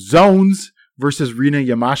Takase, Zones versus Rina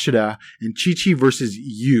Yamashita, and Chi-Chi versus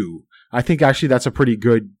Yu. I think actually that's a pretty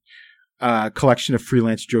good collection of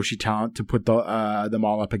freelance Joshi talent to put them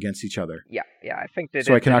all up against each other. Yeah, I think they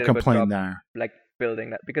So I did cannot a good complain job, there. like,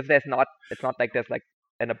 building that. Because it's not like there's, like,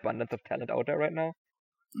 an abundance of talent out there right now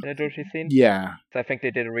in the Joshi scene. Yeah, So I think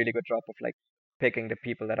they did a really good job of, like, picking the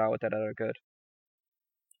people that are out there that are good.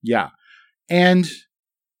 yeah. And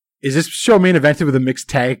is this show main evented with a mixed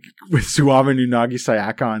tag with Suwama and Unagi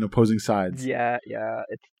Sayaka on opposing sides? Yeah,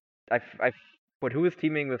 it's but who is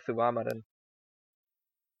teaming with Suwama then?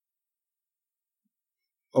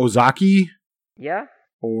 Ozaki Yeah,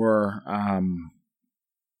 or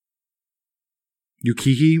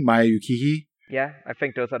Yukihi, Maya Yukihi? yeah, I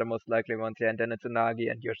think those are the most likely ones. Yeah, and then it's Unagi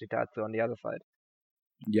and Yoshitatsu on the other side.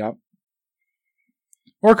 Yep.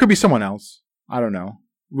 Or it could be someone else. I don't know.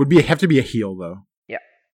 Have to be a heel though. Yeah.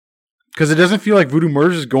 Because it doesn't feel like Voodoo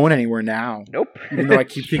Merge is going anywhere now. Nope. Even though I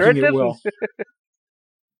keep Sure thinking it doesn't. will.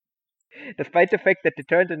 Despite the fact that they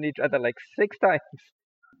turned on each other like 6 times.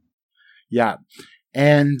 Yeah.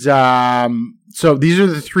 And so these are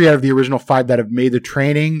the 3 out of the original 5 that have made the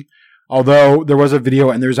training. Although there was a video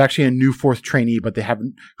and there's actually a new 4th trainee, but they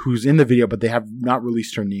haven't, who's in the video, but they have not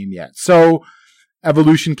released her name yet. So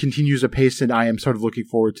evolution continues apace, and I am sort of looking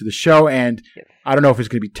forward to the show. And I don't know if it's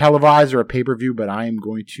going to be televised or a pay-per-view, but I am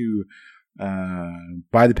going to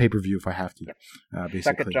buy the pay-per-view if I have to. Basically,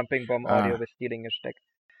 Suck a jumping bomb audio with stealing your stick.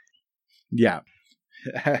 Yeah.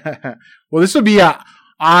 Well, this will be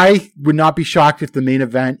I would not be shocked if the main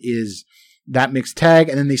event is that mixed tag,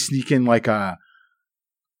 and then they sneak in like a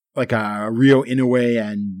Ryo Inoue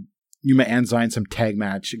and Yuma Anzai some tag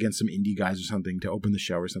match against some indie guys or something to open the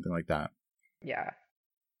show or something like that. Yeah.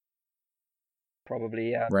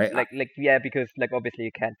 Probably, yeah. Right? Yeah, because obviously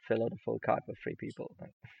you can't fill out a full card with 3 people.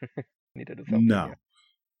 Need to do something. No. Here.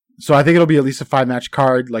 So I think it'll be at least a 5-match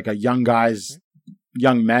card, like a young men's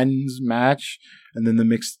match, and then the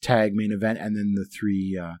mixed tag main event, and then the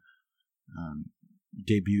 3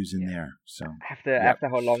 debuts in there. So after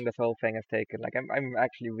how long this whole thing has taken, I'm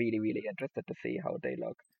actually really, really interested to see how they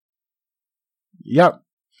look. Yep.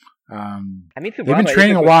 I mean, they've been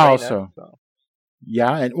training a while, so.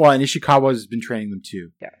 Yeah, and Ishikawa's been training them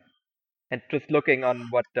too. Yeah, and just looking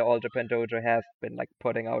on what the All Japan Dojo has been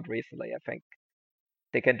putting out recently, I think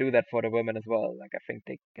they can do that for the women as well. I think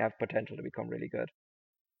they have potential to become really good.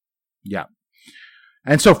 Yeah,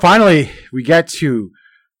 and so finally we get to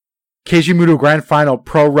Keiji Muto Grand Final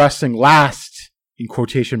Pro Wrestling Last in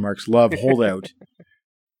quotation marks Love Holdout.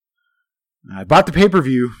 I bought the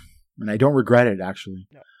pay-per-view and I don't regret it actually.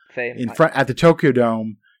 No, same. In front at the Tokyo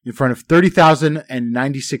Dome. In front of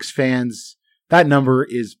 30,096 fans. That number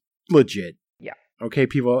is legit. Yeah. Okay,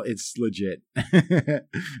 people, it's legit.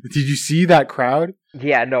 Did you see that crowd?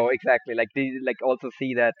 Yeah, no, exactly. They also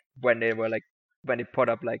see that when they were when they put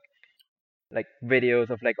up videos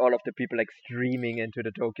of all of the people streaming into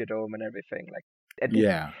the Tokyo Dome and everything.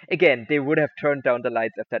 Again, they would have turned down the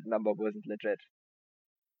lights if that number wasn't legit.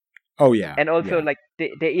 Oh yeah. And also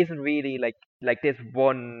there isn't really there's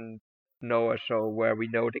one Noah show where we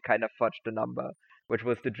know they kind of fudged the number, which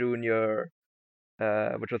was the junior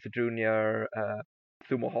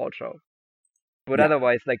Sumo Hall show. But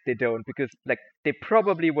otherwise, they don't, because they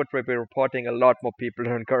probably would be reporting a lot more people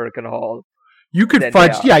in Korakuen Hall. You could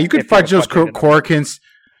fudge, you could fudge those Korakuens.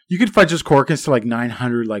 You could fudge those Korakuens to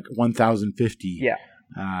 900, 1,050. Yeah.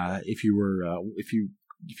 If you were, if you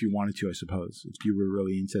wanted to, I suppose, if you were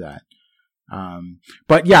really into that.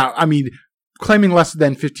 But yeah, I mean, claiming less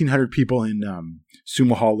than 1,500 people in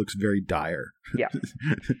Sumo Hall looks very dire. Yeah.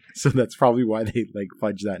 So that's probably why they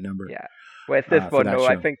fudge that number. Yeah. Whereas this one, no,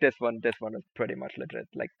 I think this one is pretty much legit.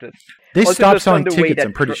 They stopped selling tickets.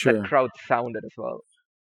 I'm pretty sure. The crowd sounded as well.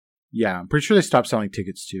 Yeah, I'm pretty sure they stopped selling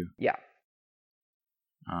tickets too. Yeah.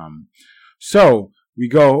 So we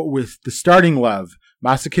go with the starting love.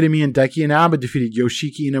 Masa Kitami and Daiki Inaba defeated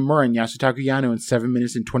Yoshiki Inamura and Yasutaka Yano in 7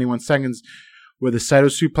 minutes and 21 seconds. With a Saito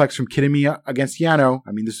suplex from Kitamiya against Yano.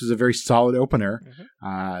 I mean, this was a very solid opener.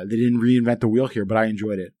 Mm-hmm. They didn't reinvent the wheel here, but I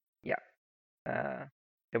enjoyed it. Yeah.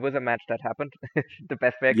 There was a match that happened. The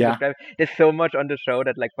best way I can describe it. There's so much on the show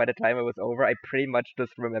that by the time it was over, I pretty much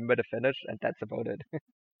just remember the finish, and that's about it.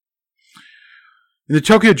 In the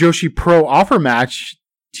Tokyo Joshi Pro offer match,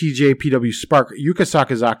 TJPW Spark, Yuka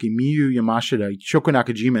Sakazaki, Miyu Yamashita, Shoko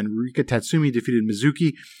Nakajima, and Rika Tatsumi defeated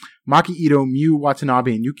Mizuki, Maki Ito, Miyu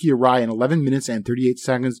Watanabe, and Yuki Arai in 11 minutes and 38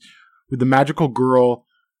 seconds with the Magical Girl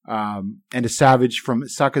and a Savage from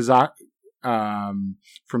Sakazaki on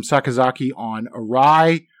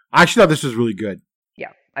Arai. I actually thought this was really good.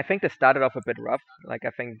 Yeah, I think they started off a bit rough. I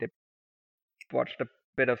think they watched a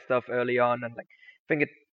bit of stuff early on, and I think it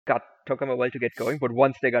took them a while to get going, but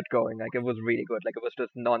once they got going, it was really good. It was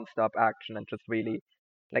just non-stop action and just really,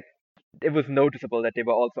 it was noticeable that they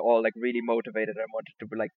were also all really motivated and wanted to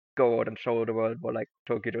go out and show the world what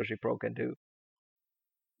Tokyo Joshi Pro can do.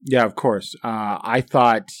 Yeah, of course. I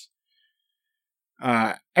thought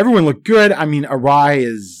everyone looked good. I mean, Arai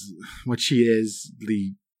is what she is,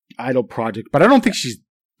 the idol project, but I don't think she's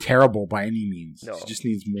terrible by any means. No, she just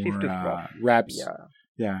needs more reps.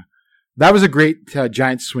 Yeah. That was a great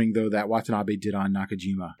giant swing, though, that Watanabe did on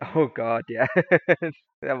Nakajima. Oh, God, yeah.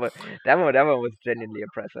 that one was genuinely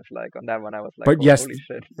impressive. On that one, I was but yes, holy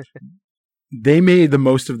shit. They made the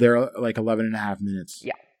most of their 11 and a half minutes.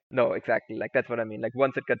 Yeah. No, exactly. That's what I mean.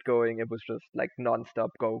 Once it got going, it was just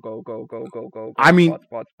non-stop go. I mean,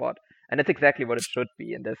 spot. And that's exactly what it should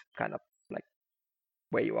be in this kind of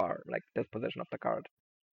where you are, this position of the card.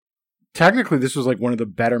 Technically, this was one of the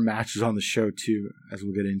better matches on the show too, as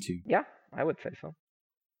we'll get into. Yeah, I would say so.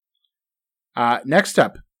 Next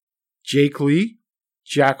up, Jake Lee,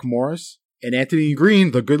 Jack Morris, and Anthony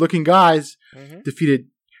Green, the good-looking guys, Mm-hmm. defeated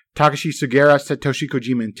Takashi Sugiura, Satoshi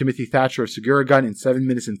Kojima, and Timothy Thatcher of Sugiura Gun in 7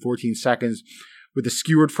 minutes and 14 seconds with a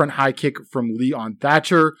skewered front high kick from Lee on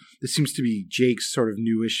Thatcher. This seems to be Jake's sort of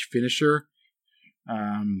newish finisher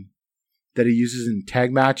that he uses in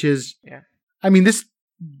tag matches. Yeah. I mean, this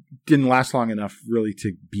didn't last long enough really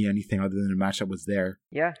to be anything other than a match that was there,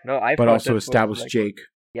 Yeah, no, I but thought also this was, established like, Jake.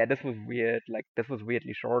 Yeah, this was weird. Like, this was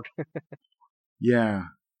weirdly short. Yeah.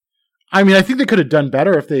 I mean, I think they could have done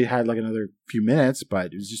better if they had like another few minutes, but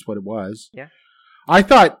it was just what it was. Yeah. I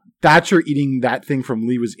thought Thatcher eating that thing from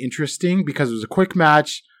Lee was interesting because it was a quick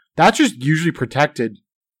match. Thatcher's usually protected.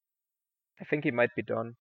 I think he might be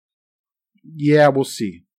done. Yeah, we'll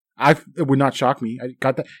see. It would not shock me. I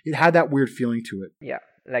got that. It had that weird feeling to it. Yeah,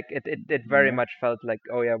 like it very Yeah. much felt like,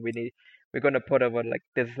 oh yeah, we're gonna put over, like,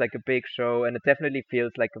 this is like a big show, and it definitely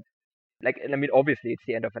feels like I mean, obviously it's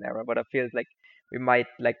the end of an era, but it feels like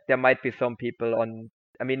there might be some people on.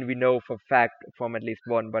 I mean, we know for fact from at least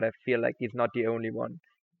one, but I feel like he's not the only one.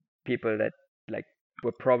 People that, like,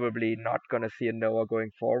 we're probably not gonna see a Noah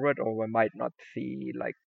going forward, or we might not see,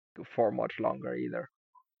 like, for much longer either.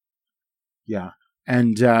 Yeah.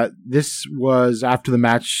 And this was after the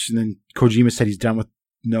match, and then Kojima said he's done with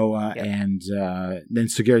Noah, Yeah. and then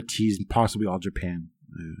Sugiura teased possibly All Japan.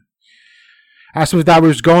 As with that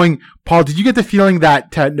was going, Paul, did you get the feeling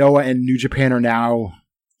that Noah and New Japan are now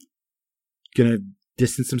going to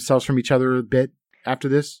distance themselves from each other a bit after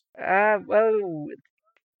this? Well,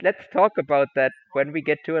 let's talk about that when we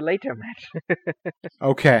get to a later match.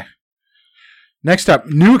 Okay. Next up,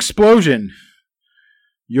 New Explosion.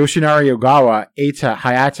 Yoshinari Ogawa, Eita,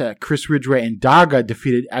 Hayata, Chris Ridgway, and Daga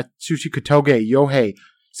defeated Atsushi Kotoge, Yohei,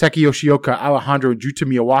 Seki Yoshioka, Alejandro, and Juta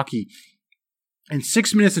Miyawaki in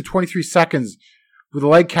 6 minutes and 23 seconds with a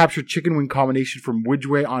leg capture chicken wing combination from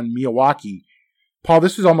Ridgway on Miyawaki. Paul,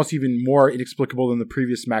 this was almost even more inexplicable than the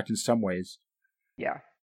previous match in some ways. Yeah.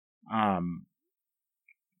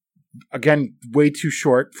 Again, way too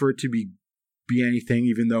short for it to be anything,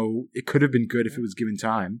 even though it could have been good if it was given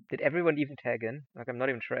time. Did everyone even tag in? Like, I'm not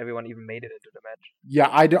even sure everyone even made it into the match. Yeah,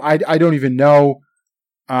 I don't even know.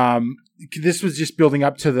 This was just building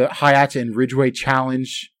up to the Hayata and Ridgway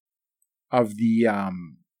challenge of the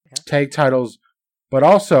tag titles, but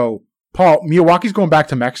also, Paul, Miyawaki's going back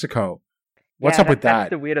to Mexico. What's up with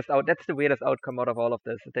that? That's the weirdest outcome out of all of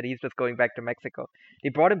this, that he's just going back to Mexico. They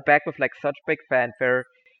brought him back with, like, such big fanfare,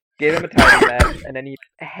 gave him a title match, and then he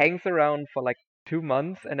hangs around for like 2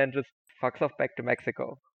 months and then just fucks off back to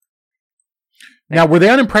Mexico. Now, were they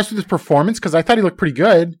unimpressed with his performance? Because I thought he looked pretty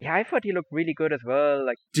good. Yeah, I thought he looked really good as well.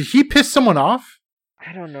 Like, did he piss someone off?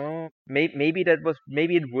 I don't know. Maybe it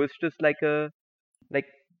was just like a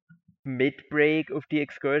mid break of the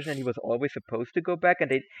excursion, and he was always supposed to go back,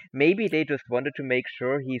 and maybe they just wanted to make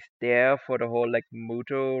sure he's there for the whole, like,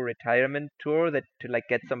 Muto retirement tour, that to, like,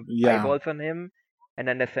 get some eyeballs on him. And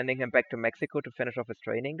then they're sending him back to Mexico to finish off his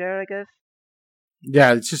training there, I guess.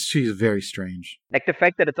 Yeah, it's just, she's very strange. Like, the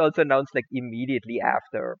fact that it's also announced, like, immediately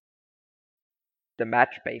after the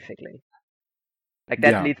match, basically. Like,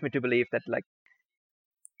 that leads me to believe that, like,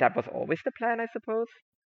 that was always the plan, I suppose.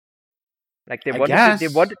 Like, they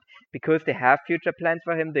wanted, because they have future plans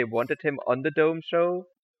for him, they wanted him on the Dome show.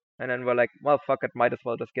 And then we're like, well, fuck it, might as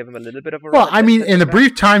well just give him a little bit of a run. Well, I mean, in the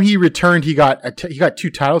brief time he returned, he got 2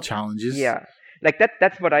 title challenges. Yeah. Like,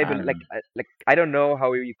 that's what I believe. Like, I don't know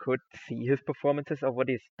how you could see his performances or what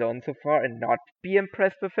he's done so far and not be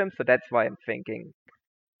impressed with him. So that's why I'm thinking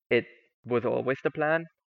it was always the plan.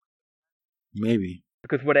 Maybe.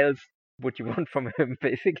 Because what else would you want from him,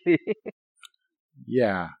 basically?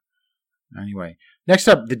 Yeah. Anyway. Next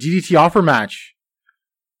up, the DDT offer match.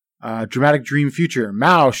 Dramatic Dream Future.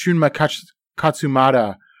 Mao, Shunma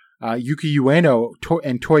Katsumata, Yuki Ueno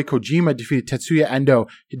and Toi Kojima defeated Tetsuya Endo,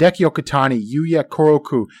 Hideki Okatani, Yuya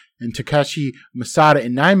Koroku, and Takashi Masada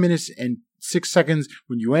in 9 minutes and 6 seconds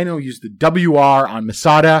when Ueno used the WR on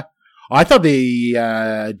Masada. I thought they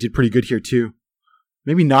did pretty good here too.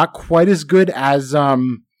 Maybe not quite as good as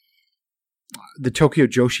the Tokyo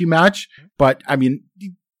Joshi match, but I mean,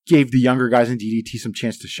 gave the younger guys in DDT some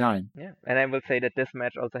chance to shine. Yeah, and I will say that this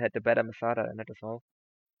match also had the better Masada in it as well.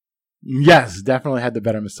 Yes, definitely had the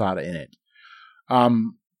better Masada in it.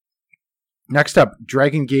 Next up,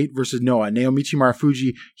 Dragon Gate versus Noah. Naomichi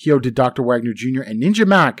Marufuji, Hyo did Dr. Wagner Jr., and Ninja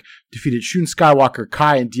Mac defeated Shun Skywalker,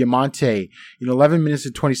 Kai, and Diamante in 11 minutes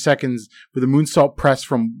and 20 seconds with a moonsault press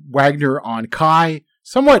from Wagner on Kai.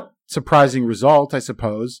 Somewhat surprising result, I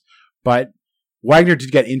suppose, but Wagner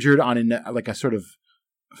did get injured on a sort of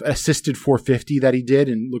assisted 450 that he did,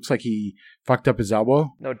 and looks like he fucked up his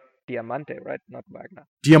elbow. No, Diamante, right? Not Wagner.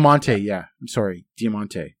 Diamante, yeah. I'm sorry.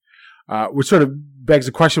 Diamante. Which sort of begs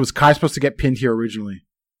the question, was Kai supposed to get pinned here originally?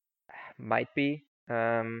 Might be.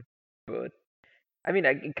 But I mean,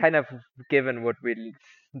 kind of given what we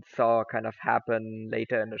saw kind of happen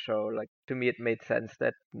later in the show, like to me it made sense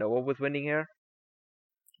that Noah was winning here.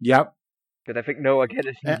 Yep. Because I think Noah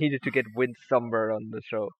needed to get wins somewhere on the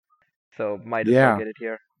show, so might as well get it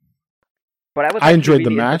here. But I enjoyed really the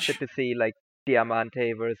match. interested to see like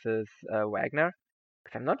Diamante versus Wagner,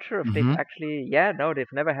 because I'm not sure if they've actually. Yeah, no, they've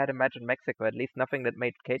never had a match in Mexico. At least nothing that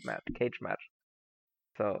made cage match.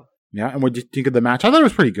 So. Yeah, and what did you think of the match? I thought it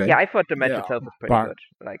was pretty good. Yeah, I thought the match itself was pretty good.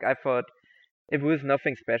 Like I thought it was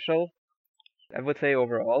nothing special, I would say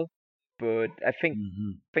overall, but I think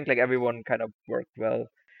like everyone kind of worked well.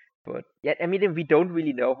 But yeah, I mean, we don't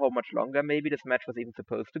really know how much longer maybe this match was even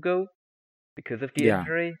supposed to go because of the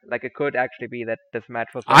injury. Like it could actually be that this match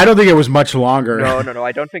was. I don't think it was much longer. No.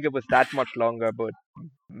 I don't think it was that much longer. But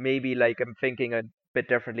maybe like I'm thinking a bit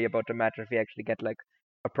differently about the match if we actually get like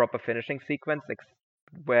a proper finishing sequence. Like,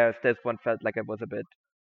 whereas this one felt like it was a bit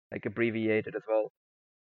like abbreviated as well.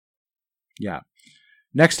 Yeah.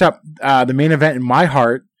 Next up, the main event in my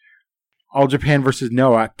heart. All Japan versus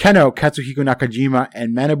Noah. Keno, Katsuhiko Nakajima,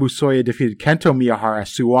 and Manabu Soya defeated Kento Miyahara,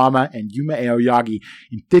 Suwama, and Yuma Aoyagi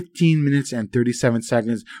in 15 minutes and 37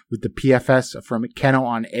 seconds with the PFS from Keno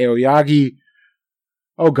on Aoyagi.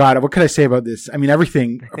 Oh God, what could I say about this? I mean,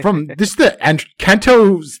 everything from this is the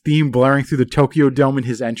Kento's theme blaring through the Tokyo Dome in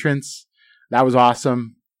his entrance. That was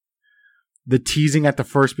awesome. The teasing at the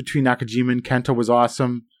first between Nakajima and Kento was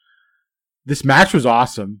awesome. This match was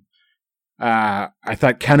awesome. I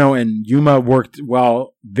thought Keno and Yuma worked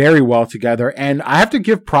very well together. And I have to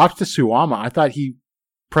give props to Suwama. I thought he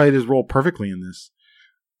played his role perfectly in this.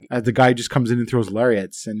 As the guy just comes in and throws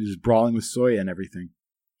lariats and is brawling with Soya and everything.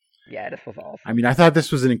 Yeah, this was awesome. I mean, I thought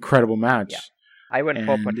this was an incredible match. Yeah. I went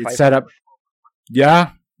 4.5. It set up.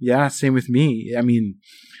 Yeah, same with me. I mean,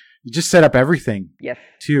 it just set up everything. Yes.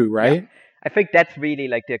 Too, right? Yeah. I think that's really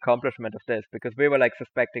like the accomplishment of this, because we were like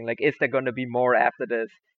suspecting, like, is there going to be more after this?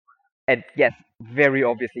 And yes, very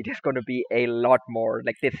obviously, there's going to be a lot more.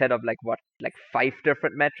 Like, they set up, like, 5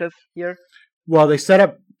 different matches here? Well, they set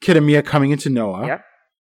up Kitamiya coming into Noah. Yeah.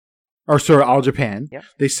 Or, sorry, All Japan. Yeah.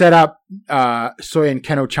 They set up Soya and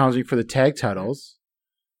Keno challenging for the tag titles.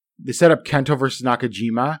 They set up Kento versus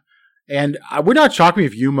Nakajima. And it would not shock me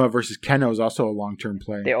if Yuma versus Keno is also a long-term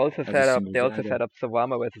play. They also set up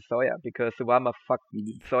Suwama versus Soya, because Suwama fucked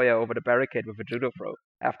Soya over the barricade with a judo throw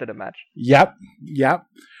after the match. Yep.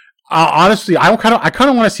 Honestly, I kind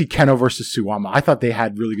of want to see Keno versus Suwama. I thought they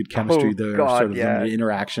had really good chemistry. The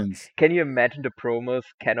interactions. Can you imagine the promos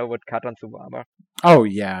Keno would cut on Suwama? Oh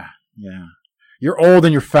yeah. You're old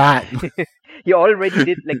and you're fat. He already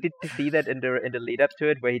did to see that in the lead up to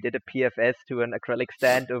it, where he did a PFS to an acrylic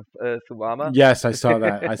stand of Suwama. Yes, I saw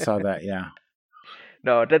that. Yeah.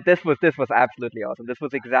 No, this was absolutely awesome. This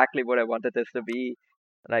was exactly what I wanted this to be.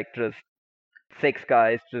 Like, just 6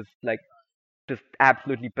 guys just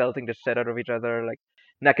absolutely belting the shit out of each other. Like,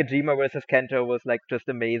 Nakajima versus Kento was like just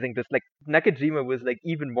amazing. Just like Nakajima was like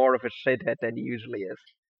even more of a shithead than he usually is.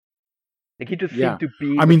 Like, he just seemed to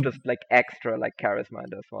be just like extra like charisma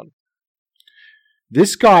in this one.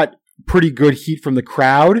 This got pretty good heat from the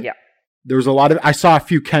crowd. Yeah. There was I saw a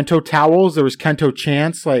few Kento towels. There was Kento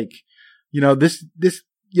chants. Like,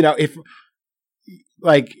 if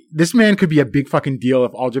like this man could be a big fucking deal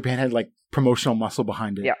if All Japan had like promotional muscle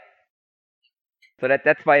behind it. Yeah. So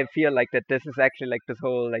that's why I feel like that this is actually like this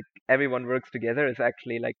whole like everyone works together is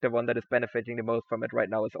actually like the one that is benefiting the most from it right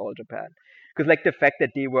now is All Japan. Because like the fact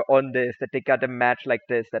that they were on this, that they got a match like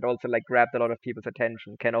this, that also like grabbed a lot of people's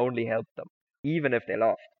attention can only help them, even if they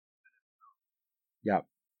lost. Yeah.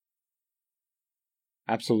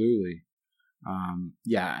 Absolutely. And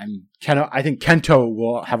Kento, I think Kento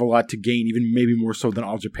will have a lot to gain, even maybe more so than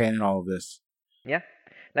All Japan in all of this. Yeah.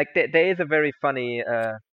 Like there is a very funny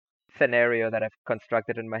scenario that I've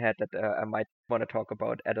constructed in my head that I might want to talk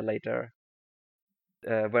about at a later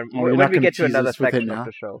when we get to another section of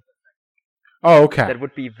the show. Oh, okay. That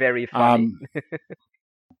would be very funny.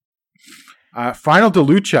 Final de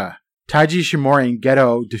lucha. Taiji Ishimori and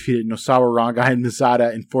Geto defeated Nosawa Rongai and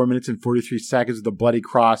Nozada in 4 minutes and 43 seconds with a bloody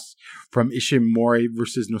cross from Ishimori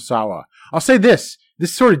versus Nosawa. I'll say this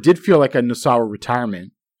sort of did feel like a Nosawa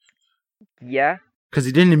retirement. Yeah. Because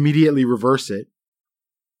he didn't immediately reverse it.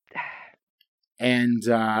 And,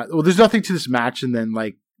 there's nothing to this match, and then,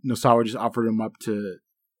 like, Nosawa just offered him up to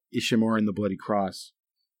Ishimori in the bloody cross.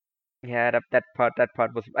 Yeah, that part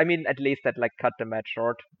was, I mean, at least that, like, cut the match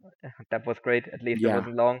short. That was great. At least it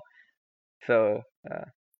wasn't long. So,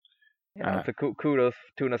 so kudos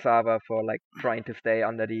to Nosawa for, like, trying to stay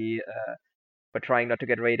under the but trying not to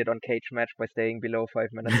get rated on Cage Match by staying below 5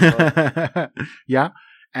 minutes as well. Yeah.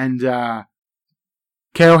 And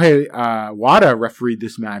Keohei Wada refereed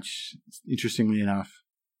this match, interestingly enough.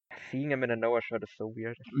 Seeing him in a Noah shirt is so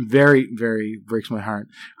weird. Very, very breaks my heart.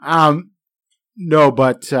 No,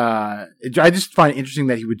 but I just find it interesting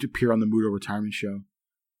that he would appear on the Muto retirement show,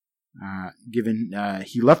 given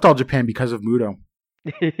he left All Japan because of Muto.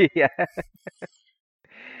 Yeah.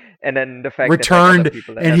 And then the fact returned, that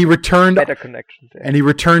people that and he returned better connections. Yeah. And he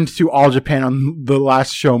returned to All Japan on the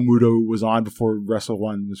last show Muto was on before Wrestle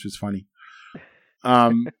One, which was funny.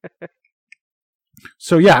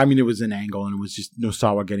 So yeah, I mean, it was an angle, and it was just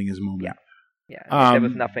Nosawa getting his moment. Yeah. There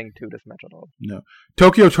was nothing to this match at all. No.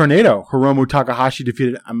 Tokyo Tornado. Hiromu Takahashi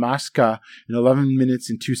defeated Asuka in 11 minutes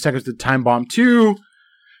and 2 seconds with the Time Bomb 2.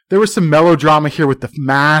 There was some melodrama here with the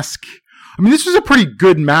mask. I mean, this was a pretty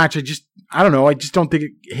good match. I don't know. I just don't think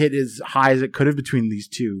it hit as high as it could have between these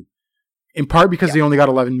two. In part because they only got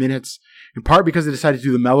 11 minutes. In part because they decided to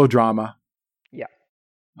do the melodrama. Yeah.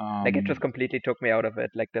 Like, it just completely took me out of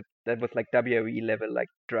it. Like, that was like WWE level, like,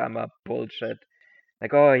 drama bullshit.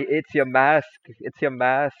 Like, oh, it's your mask,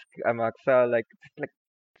 Amaxa. Like,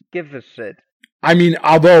 gives a shit. I mean,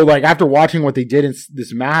 although, like, after watching what they did in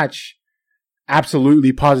this match,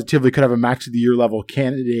 absolutely, positively could have a match of the year level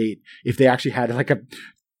candidate if they actually had, like, a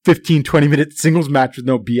 15, 20-minute singles match with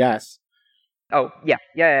no BS. Oh,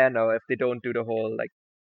 yeah, no, if they don't do the whole, like,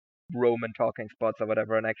 Roman talking spots or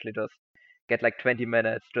whatever and actually just get, like, 20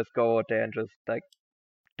 minutes, just go out there and just, like,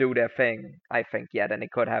 do their thing, I think, yeah, then it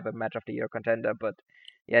could have a match of the year contender, but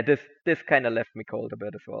yeah, this kind of left me cold a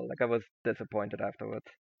bit as well. Like, I was disappointed afterwards.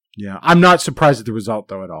 Yeah, I'm not surprised at the result,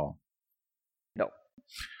 though, at all. No.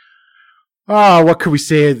 What could we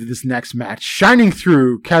say of this next match? Shining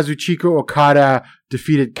through, Kazuchika Okada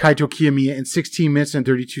defeated Kaito Kiyomiya in 16 minutes and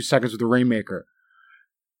 32 seconds with a Rainmaker.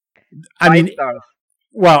 I mean, 5 stars.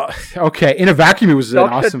 Well, okay, in a vacuum, it was an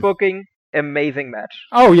awesome booking. Amazing match.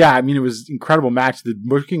 Oh yeah, I mean, it was an incredible match. The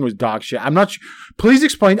booking was dog shit. I'm not sure. Please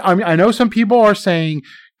explain. I mean, I know some people are saying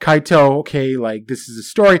Kaito, okay, like this is a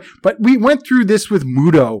story, but we went through this with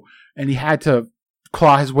Muto, and he had to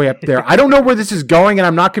claw his way up there. I don't know where this is going, and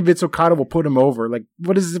I'm not convinced Okada will put him over. Like,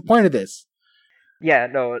 what is the point of this? Yeah,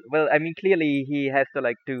 no. Well, I mean, clearly he has to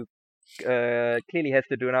like do. Clearly has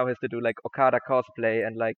to do like Okada cosplay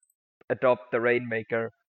and like adopt the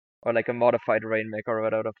Rainmaker. Or like a modified Rainmaker or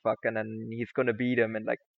whatever the fuck, and then he's gonna beat him in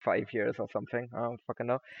like 5 years or something. I don't fucking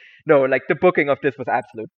know. No, like the booking of this was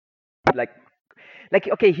absolute. Like,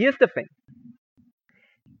 okay, here's the thing.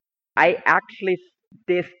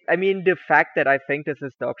 The fact that I think this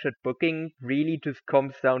is dog shit booking really just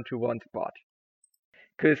comes down to one spot.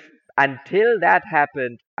 Because until that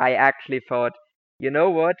happened, I actually thought, you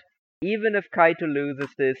know what? Even if Kaito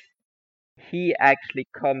loses this, he actually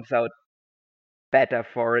comes out better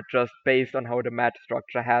for it, just based on how the match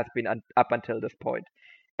structure has been up until this point.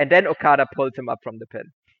 And then Okada pulls him up from the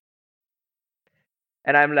pin.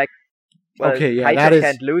 And I'm like, well, okay, yeah, Kaito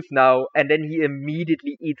can't lose now. And then he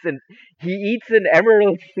immediately eats an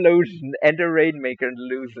Emerald Flosion and a Rainmaker and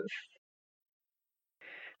loses.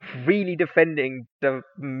 Really defending the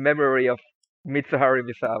memory of Mitsuharu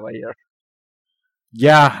Misawa here.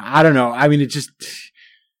 Yeah, I don't know. I mean, it just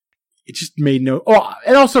made no. Oh,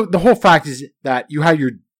 and also the whole fact is that you have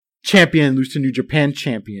your champion lose to New Japan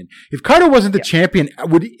champion. If Kaito wasn't the champion,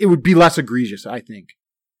 it would be less egregious, I think.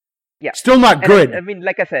 Yeah, still not good. I mean,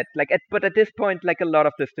 like I said, but at this point, like a lot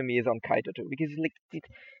of this to me is on Kaito too, because like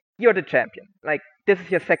you're the champion. Like, this is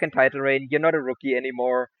your second title reign. You're not a rookie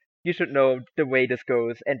anymore. You should know the way this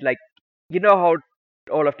goes, and like you know how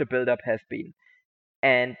all of the build up has been.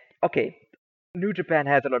 And okay, New Japan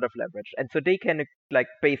has a lot of leverage, and so they can like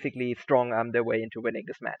basically strong arm their way into winning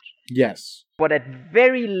this match. Yes, but at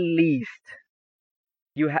very least,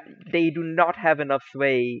 they do not have enough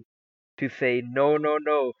sway to say no.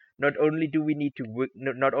 Not only do we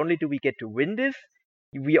get to win this,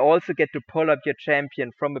 we also get to pull up your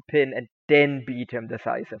champion from a pin and then beat him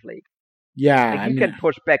decisively. Yeah, like, you can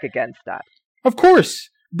push back against that. Of course.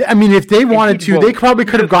 I mean, if they wanted to, they probably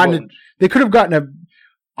could have gotten. They could have gotten a.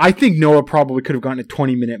 I think Noah probably could have gotten a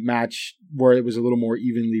 20-minute match where it was a little more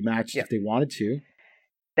evenly matched if they wanted to.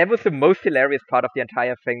 That was the most hilarious part of the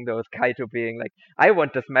entire thing, though, is Kaito being like, I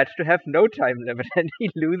want this match to have no time limit, and he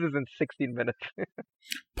loses in 16 minutes.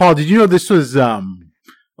 Paul, did you know this was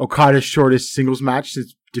Okada's shortest singles match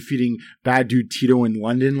since defeating Bad Dude Tito in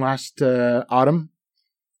London last autumn?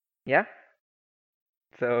 Yeah.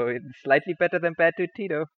 So it's slightly better than Bad Dude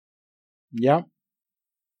Tito. Yeah.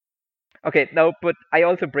 Okay, no, but I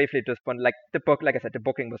also briefly just want, like I said, the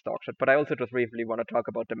booking was dog shit, but I also just briefly want to talk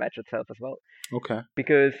about the match itself as well. Okay.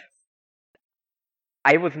 Because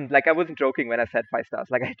I wasn't joking when I said 5 stars.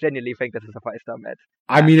 Like, I genuinely think this is a 5-star match.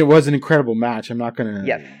 I mean, it was an incredible match. I'm not gonna.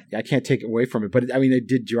 Yes. I can't take away from it, but I mean, it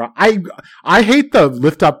did draw. I hate the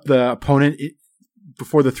lift up the opponent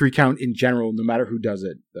before the 3 count in general, no matter who does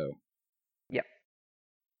it, though. Yeah.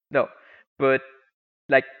 No, but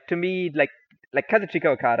like to me, like Kazuchika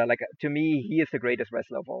Okada, like to me, he is the greatest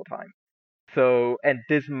wrestler of all time. So, and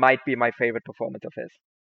this might be my favorite performance of his.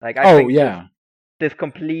 Like, I think this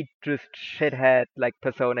complete just shithead like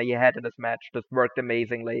persona he had in this match just worked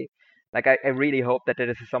amazingly. Like, I really hope that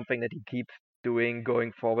this is something that he keeps doing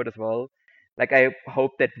going forward as well. Like, I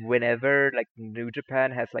hope that whenever like New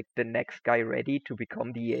Japan has like the next guy ready to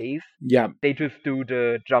become the ace, they just do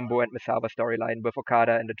the Jumbo and Misawa storyline with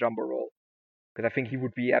Okada in the Jumbo role. Because I think he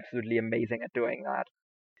would be absolutely amazing at doing that.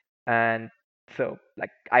 And so,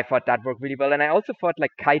 like, I thought that worked really well. And I also thought,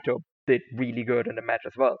 like, Kaito did really good in the match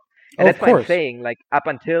as well. And that's why I'm saying, like, up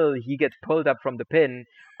until he gets pulled up from the pin,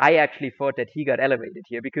 I actually thought that he got elevated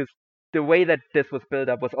here. Because the way that this was built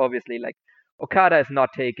up was obviously, like, Okada is not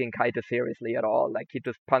taking Kaito seriously at all. Like, he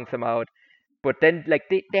just punks him out. But then, like,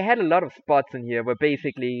 they had a lot of spots in here where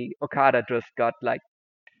basically Okada just got, like,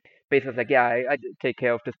 basically like, yeah, I take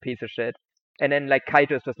care of this piece of shit. And then, like,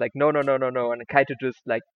 Kaito is just like, no. And Kaito just,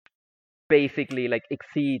 like, basically, like,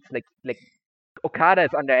 exceeds, like Okada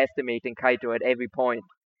is underestimating Kaito at every point.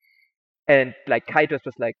 And, like, Kaito's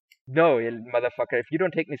just like, no, motherfucker, if you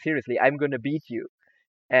don't take me seriously, I'm gonna beat you.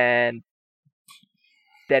 And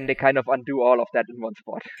then they kind of undo all of that in one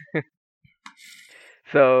spot.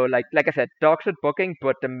 So, like I said, dog shit booking,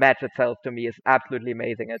 but the match itself to me is absolutely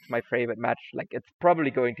amazing. It's my favorite match. Like, it's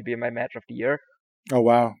probably going to be my match of the year. Oh,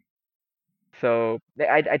 wow. So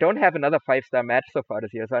I don't have another 5-star match so far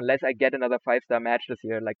this year. So unless I get another 5-star match this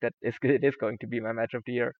year, like it is going to be my match of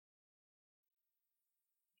the year.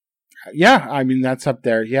 Yeah, I mean that's up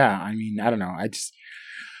there. Yeah, I mean I don't know. I just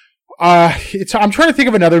I'm trying to think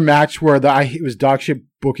of another match where it was dog shit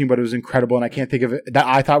booking, but it was incredible, and I can't think of it that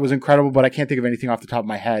I thought was incredible, but I can't think of anything off the top of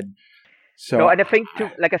my head. So no, and I think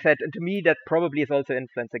like I said, to me that probably is also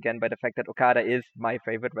influenced again by the fact that Okada is my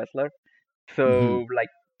favorite wrestler. So like.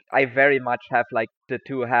 I very much have like the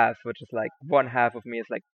two halves, which is like one half of me is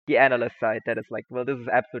like the analyst side that is like, well, this is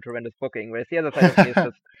absolute horrendous booking, whereas the other side of me is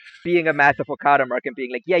just being a massive Okada mark and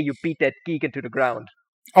being like, yeah, you beat that geek into the ground.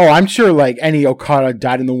 Oh, I'm sure like any Okada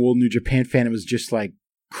dyed in the wool New Japan fan was just like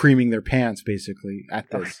creaming their pants basically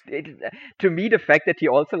at this. To me, the fact that he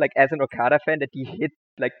also like as an Okada fan that he hit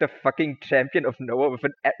like the fucking champion of Noah with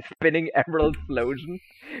an spinning Emerald Explosion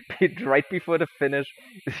right before the finish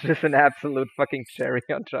is just an absolute fucking cherry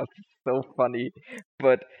on top. It's so funny,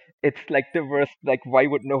 but it's like the worst. Like, why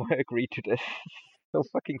would Noah agree to this? So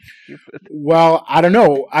fucking stupid. Well, I don't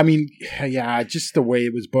know. I mean, yeah, just the way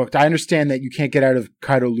it was booked. I understand that you can't get out of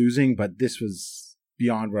Kaito losing, but this was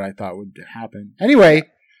beyond what I thought would happen. Anyway,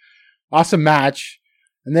 awesome match.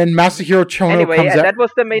 And then Masahiro Chono comes out. That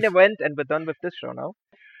was the main event, and we're done with this show now.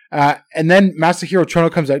 And then Masahiro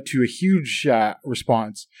Chono comes out to a huge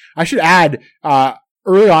response. I should add,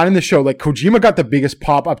 early on in the show, like Kojima got the biggest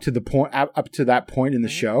pop up to that point in the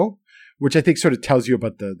show, which I think sort of tells you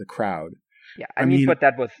about the crowd. Yeah, I mean, but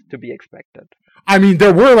that was to be expected. I mean,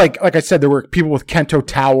 there were like I said, there were people with Kento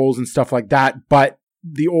towels and stuff like that, but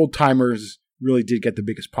the old timers really did get the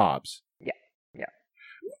biggest pops.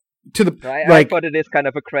 I thought it is kind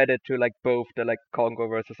of a credit to like both the like Kongo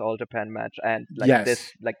versus All Japan match and like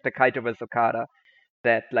this like the Kaito versus Okada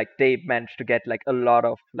that like they managed to get like a lot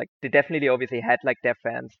of like they definitely obviously had like their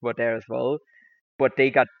fans were there as well, but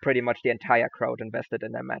they got pretty much the entire crowd invested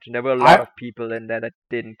in that match, and there were a lot of people in there that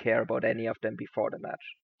didn't care about any of them before the match.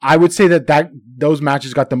 I would say that those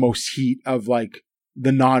matches got the most heat of like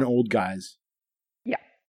the non-old guys.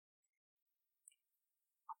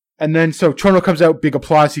 And then, so Chono comes out, big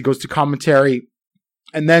applause. He goes to commentary.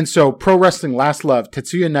 And then, so Pro Wrestling Last Love,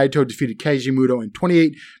 Tetsuya Naito defeated Keiji Muto in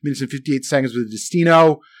 28 minutes and 58 seconds with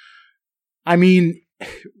Destino. I mean,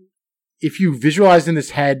 if you visualize in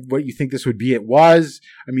this head what you think this would be, it was.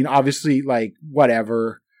 I mean, obviously, like,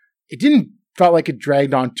 whatever. It felt like it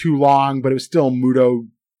dragged on too long, but it was still Muto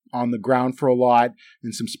on the ground for a lot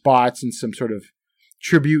and some spots and some sort of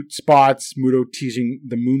tribute spots. Muto teasing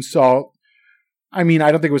the moonsault. I mean,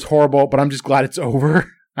 I don't think it was horrible, but I'm just glad it's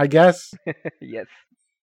over, I guess. Yes.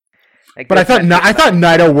 But I thought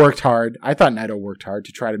Naito worked hard. I thought Naito worked hard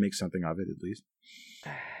to try to make something of it, at least.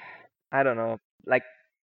 I don't know. Like,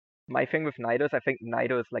 my thing with Naito is I think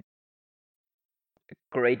Naito is, like, a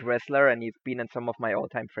great wrestler, and he's been in some of my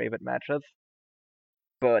all-time favorite matches.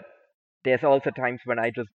 But there's also times when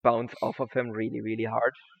I just bounce off of him really, really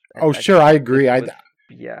hard. Oh, sure, I agree.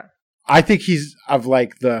 Yeah. I think he's of,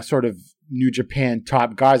 like, the sort of New Japan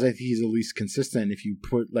top guys, I think he's the least consistent if you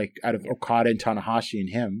put like out of Okada and Tanahashi and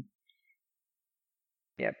him.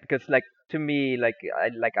 Yeah, because like to me, like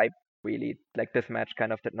I really like this match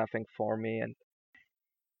kind of did nothing for me, and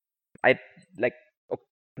I like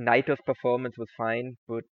Naito's performance was fine,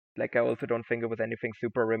 but like I also don't think it was anything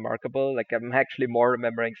super remarkable. Like I'm actually more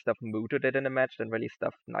remembering stuff Muto did in the match than really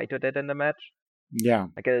stuff Naito did in the match. Yeah.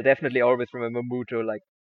 Like I definitely always remember Muto like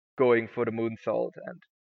going for the moonsault,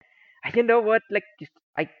 and you know what? Like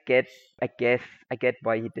I guess I get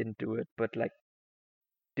why he didn't do it, but like,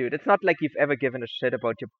 dude, it's not like you've ever given a shit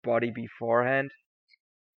about your body beforehand.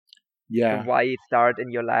 Yeah. So why start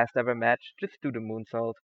in your last ever match? Just do the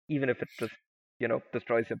moonsault, even if it just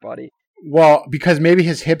destroys your body. Well, because maybe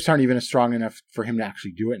his hips aren't even strong enough for him to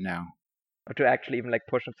actually do it now. Or to actually even like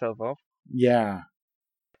push himself off. Yeah.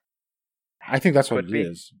 I think that's what it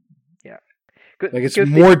is. Yeah. Like it's because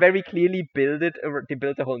more they very clearly they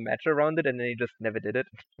built a whole match around it, and then he just never did it.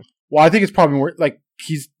 Well, I think it's probably more like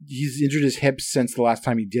he's injured his hips since the last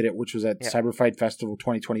time he did it, which was at Cyber Fight Festival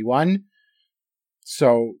 2021.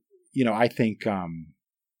 So, I think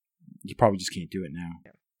you probably just can't do it now.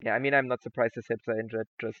 Yeah, I mean, I'm not surprised his hips are injured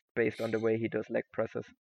just based on the way he does leg presses.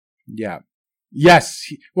 Yeah. Yes.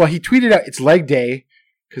 He tweeted out it's leg day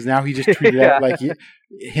because now he just tweeted out like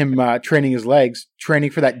him training his legs, training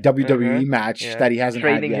for that WWE match that he hasn't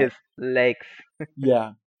training had yet. His legs.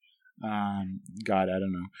 Yeah. God, I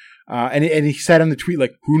don't know. And he said in the tweet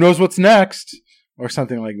like, "Who knows what's next?" or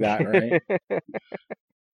something like that, right?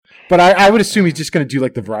 But I would assume he's just going to do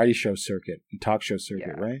like the variety show circuit and talk show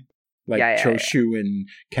circuit, right? Like Choshu and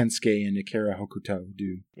Kensuke and Akira Hokuto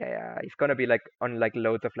do. Yeah. He's gonna be like on like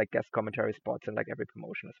loads of like guest commentary spots in like every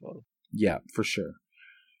promotion as well. Yeah, for sure.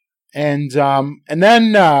 And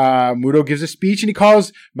then Muto gives a speech and he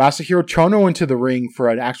calls Masahiro Chono into the ring for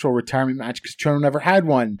an actual retirement match because Chono never had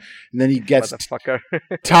one. And then he gets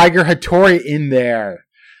Tiger Hattori in there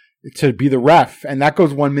to be the ref, and that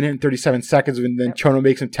goes 1 minute and 37 seconds. And then Chono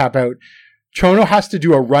makes him tap out. Chono has to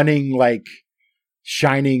do a running like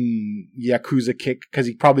shining Yakuza kick because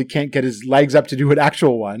he probably can't get his legs up to do an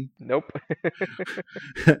actual one. Nope.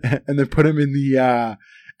 And then put him in the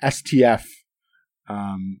STF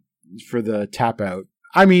for the tap out.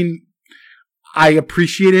 I mean, I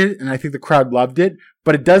appreciate it and I think the crowd loved it,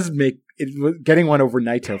 but it does make it getting one over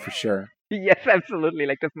Naito for sure. Yes, absolutely.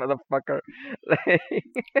 Like this motherfucker. Like,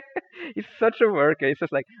 he's such a worker. He's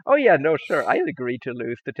just like, oh yeah, no, sure, I'll agree to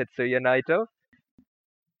lose to Tetsuya Naito.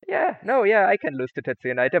 I can lose to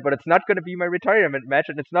Tetsuya Naito, but it's not going to be my retirement match,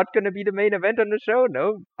 and it's not going to be the main event on the show.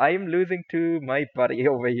 No, I'm losing to my buddy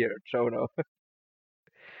over here, Chono.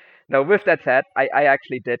 Now, with that said, I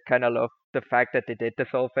actually did kind of love the fact that they did this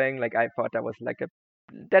whole thing. Like, I thought that was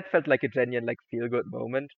that felt like a genuine, like, feel-good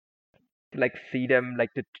moment. To, like, see them, like,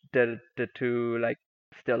 the two, like,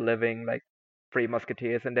 still living, like, Three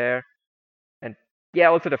Musketeers in there. And yeah,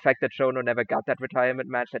 also the fact that Chono never got that retirement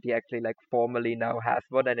match, that he actually like formally now has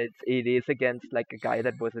one, and it is against like a guy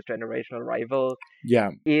that was his generational rival.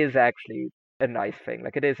 Yeah, is actually a nice thing.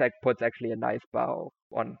 Like it is like puts actually a nice bow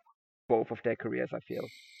on both of their careers, I feel.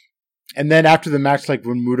 And then after the match, like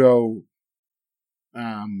when Muto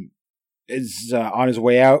is on his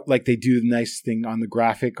way out, like they do the nice thing on the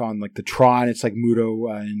graphic on like the Tron. It's like Muto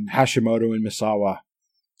and Hashimoto and Misawa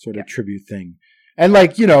sort of tribute thing. And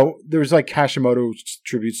like, there was like Hashimoto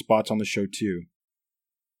tribute spots on the show too.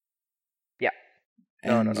 Yeah.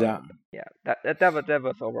 And, no. Yeah. That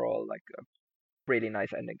was overall like a really nice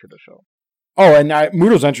ending to the show. Oh, and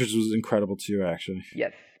Muto's entrance was incredible too, actually.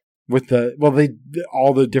 Yes. With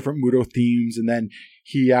all the different Muto themes, and then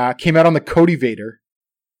he came out on the Cody Vader.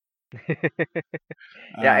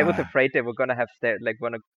 Yeah, I was afraid they were gonna have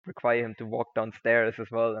gonna require him to walk downstairs as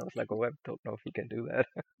well. And I was like, oh, I don't know if he can do that.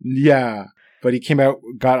 Yeah, but he came out,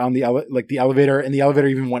 got on the elevator, and the elevator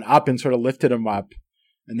even went up and sort of lifted him up,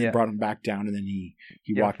 and then brought him back down, and then he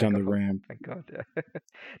walked down the ramp. Thank God. Yeah.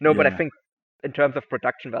 No, but I think in terms of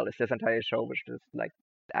production values, this entire show was just like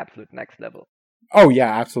absolute next level. Oh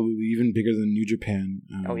yeah, absolutely, even bigger than New Japan.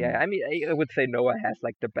 Oh yeah, I mean, I would say Noah has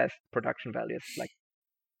like the best production values, like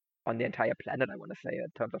on the entire planet, I want to say, in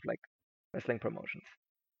terms of like wrestling promotions.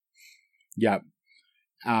 Yeah.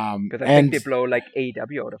 Because I think they blow like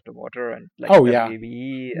AEW out of the water and like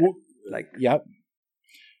WWE. Yep.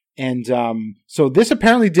 And so this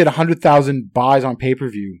apparently did 100,000 buys on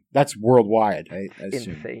pay-per-view. That's worldwide, I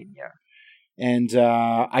assume. Insane, yeah. And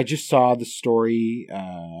I just saw the story,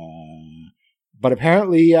 but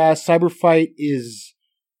apparently Cyber Fight is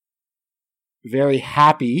very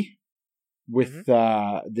happy with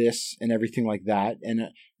this and everything like that, and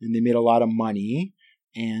they made a lot of money,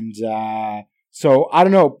 and So I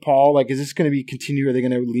don't know, Paul. Like, is this going to be continue? Are they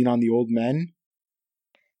going to lean on the old men?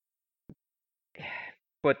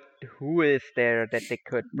 But who is there that they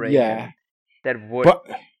could bring Yeah. in that would But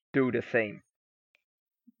do the same?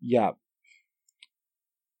 yeah,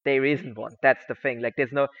 There isn't one. That's the thing. Like,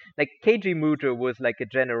 there's no like Keiji Muto was like a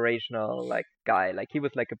generational like guy. Like, he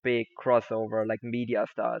was like a big crossover like media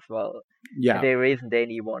star as well. yeah, And there isn't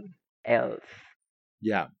anyone else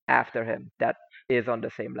yeah. after him that is on the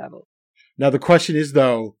same level. Now the question is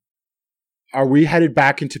though, are we headed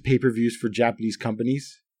back into pay-per-views for Japanese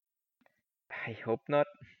companies? I hope not.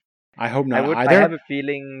 I hope I not would. I either. have a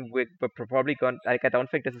feeling we're probably going. Like, I don't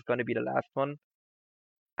think this is going to be the last one.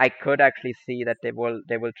 I could actually see that they will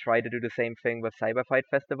try to do the same thing with Cyber Fight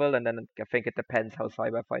Festival, and then I think it depends how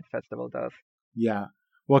Cyber Fight Festival does. Yeah.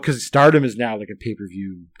 Well, because Stardom is now like a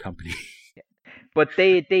pay-per-view company. But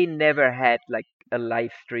they never had like a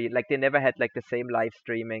live stream. Like, they never had like the same live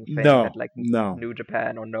streaming thing No, that like no. New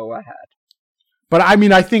Japan or Noah had. But I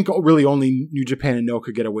mean, I think really only New Japan and Noah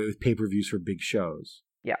could get away with pay-per-views for big shows.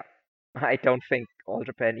 Yeah, I don't think All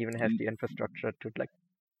Japan even has the infrastructure to like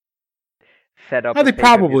set up. Oh, a they pay-per-view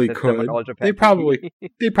probably system on could. All Japan They probably TV.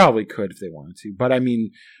 they probably could if they wanted to. But I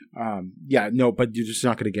mean, yeah, no. But you're just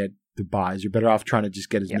not going to get the buys. You're better off trying to just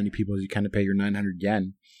get as Yeah. many people as you can to pay your 900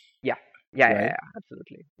 yen. Yeah, Right?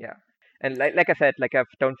 absolutely. Yeah. And like I said, like, I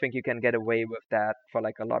don't think you can get away with that for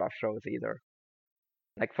like a lot of shows either.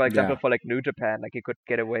 Like, for example, Yeah. for like New Japan, like, you could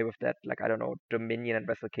get away with that, like, I don't know, Dominion and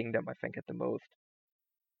Wrestle Kingdom, I think, at the most.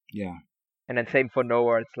 Yeah. And then same for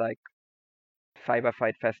Noah, it's like Cyber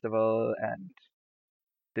Fight Festival and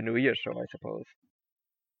the New Year show, I suppose.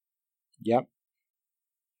 Yep.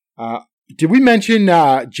 Did we mention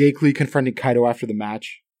Jake Lee confronting Kaito after the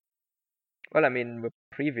match? Well, I mean, we're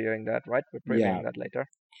previewing that, right? We're previewing Yeah. that later.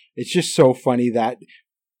 It's just so funny that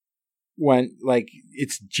when like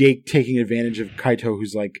it's Jake taking advantage of Kaito,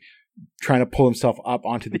 who's like trying to pull himself up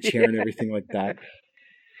onto the chair and everything like that.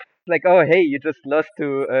 Like, oh, hey, you just lost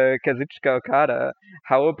to Kazuchika Okada.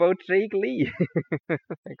 How about Jake Lee?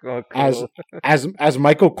 Like, oh, cool. As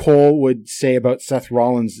Michael Cole would say about Seth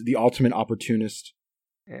Rollins, the ultimate opportunist.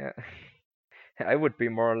 Yeah. I would be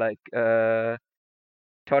more like Todd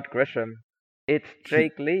Grisham. It's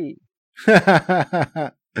Jake Lee.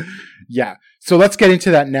 Yeah. So let's get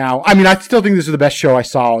into that now. I mean, I still think this is the best show I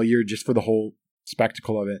saw all year just for the whole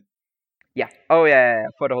spectacle of it. Yeah. Oh, yeah.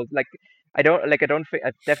 For the whole, like, I don't think,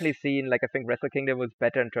 I've definitely seen, like, I think Wrestle Kingdom was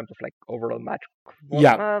better in terms of, like, overall match.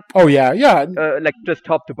 Yeah. Oh, yeah. Yeah. Like, just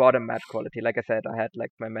top to bottom match quality. Like I said, I had,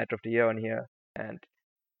 like, my match of the year on here and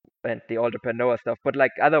the All Japan Noah stuff. But,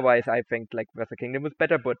 like, otherwise, I think, like, Wrestle Kingdom was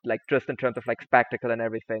better. But, like, just in terms of, like, spectacle and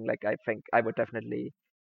everything, like, I think I would definitely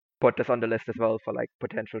put this on the list as well for, like,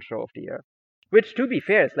 potential show of the year. Which, to be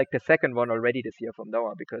fair, is, like, the second one already this year from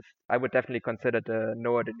Noah, because I would definitely consider the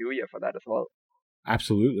Noah the New Year for that as well.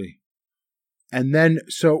 Absolutely. And then,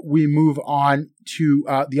 so we move on to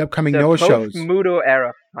the upcoming Noah shows. The post-Muto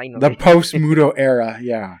era, finally. The post-Muto era,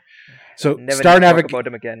 yeah. So, Never Star need to talk Navigation. about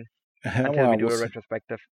them again until we do a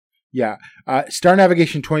retrospective. Yeah. Star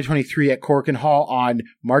Navigation 2023 at Korakuen Hall on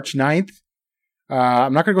March 9th.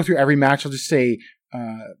 I'm not going to go through every match. I'll just say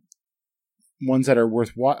ones that are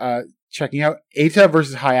worth checking out. Eita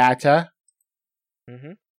versus Hayata.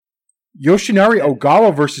 Mm-hmm. Yoshinari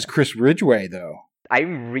Ogawa versus Chris Ridgway, though.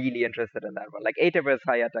 I'm really interested in that one. Like, Eita versus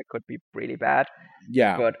Hayata could be really bad.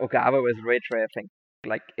 Yeah. But Ogawa versus Ridgway, I think,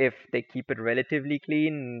 like, if they keep it relatively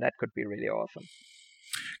clean, that could be really awesome.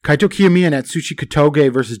 Kaito Kiyomiya and Atsushi Kotoge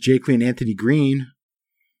versus Jake Lee and Anthony Green.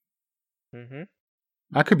 Mm-hmm.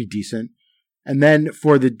 That could be decent. And then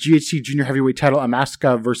for the GHC Junior Heavyweight title,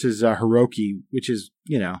 Amasuka versus Hiroki, which is,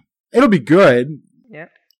 it'll be good. Yeah.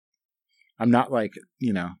 I'm not like,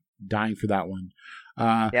 dying for that one.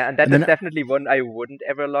 Yeah, and that is definitely one I wouldn't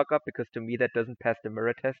ever lock up, because to me that doesn't pass the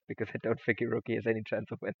mirror test, because I don't think Hiroki has any chance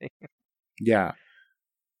of winning. Yeah.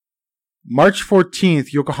 March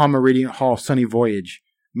 14th, Yokohama Radiant Hall, Sunny Voyage.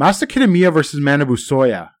 Masa Kitamiya versus Manabu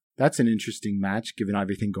Soya. That's an interesting match, given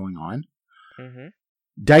everything going on. Mm-hmm.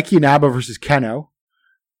 Daiki Inaba versus Keno.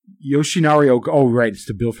 Yoshinari oh, right, it's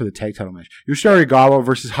the bill for the tag title match. Yoshinari Ogawa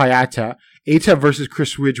versus Hayata. Eita versus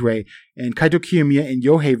Chris Ridgway. And Kaito Kiyomiya and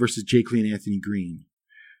Yohei versus Jake Lee and Anthony Green.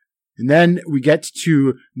 And then we get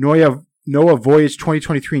to Noah Voyage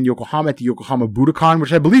 2023 in Yokohama at the Yokohama Budokan,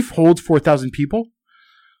 which I believe holds 4,000 people.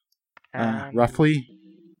 Roughly.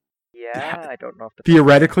 Yeah, I don't know.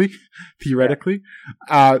 Theoretically.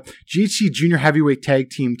 GHC Junior Heavyweight Tag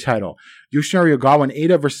Team title. Yoshinari Ogawa and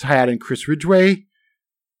Eita versus Hayata and Chris Ridgway.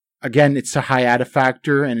 Again, it's a Hayata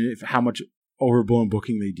factor and how much overblown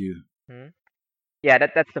booking they do. Mm-hmm. Yeah,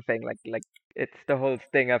 that's the thing. Like it's the whole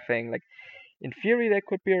Stinger thing. Like, in theory that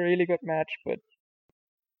could be a really good match, but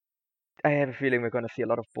I have a feeling we're going to see a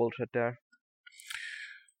lot of bullshit there.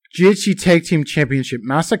 GHC Tag Team Championship,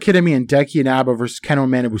 Masa Kitami and Daiki Inaba versus Kenoh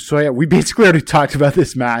and Manabusoya. We basically already talked about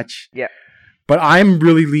this match. Yeah. But I'm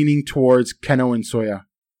really leaning towards Kenoh and Soya.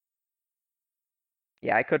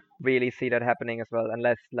 Yeah, I could really see that happening as well,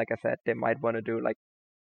 unless, like I said, they might want to do like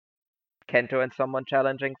Kento and someone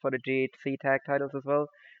challenging for the GHC tag titles as well.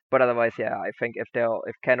 But otherwise, yeah, I think if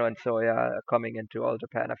Kenoh and Soya are coming into All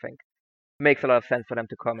Japan, I think it makes a lot of sense for them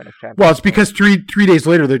to come in as champions. Well, it's because three days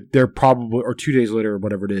later they're probably, or 2 days later or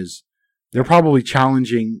whatever it is, they're probably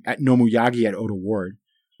challenging at Nomuyagi at Oda Ward.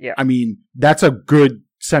 Yeah. I mean, that's a good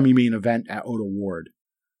semi-main event at Oda Ward.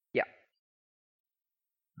 Yeah.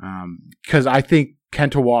 Because I think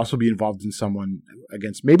Kento will also be involved in someone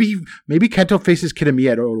against maybe Kento faces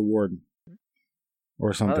Kitamiya at Oda Ward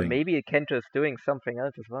or something. Well, maybe Kento is doing something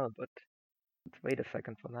else as well, but let's wait a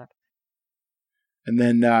second for that. And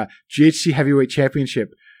then GHC Heavyweight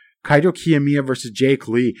Championship, Kaito Kiyomiya versus Jake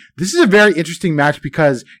Lee. This is a very interesting match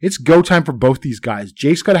because it's go time for both these guys.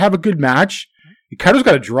 Jake's got to have a good match. And Kaito's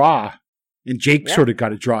got to draw. And Jake sort of got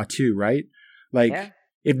to draw too, right? Like,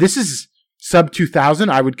 if this is sub 2,000,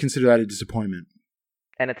 I would consider that a disappointment.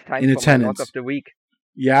 And it's time in for attendance. my lock of the week.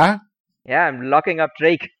 Yeah? Yeah, I'm locking up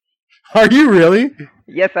Jake. Are you really?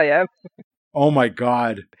 Yes, I am. Oh my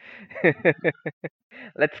god.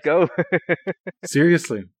 Let's go.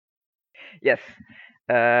 Seriously. Yes.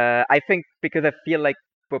 I think because I feel like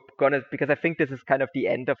because I think this is kind of the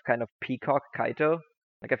end of kind of Peacock Kaito.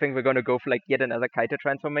 Like I think we're gonna go for like yet another Kaito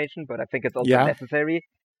transformation, but I think it's also necessary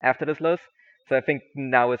after this loss. So I think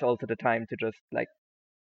now is also the time to just like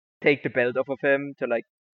take the belt off of him, to like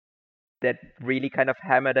that really kind of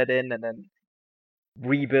hammer that in and then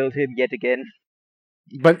rebuild him yet again.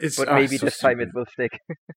 But maybe so this time stupid. it will stick.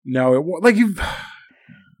 No,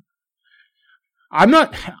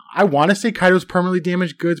 I want to say Kaito's permanently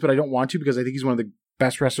damaged goods, but I don't want to because I think he's one of the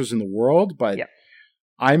best wrestlers in the world. But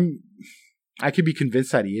I could be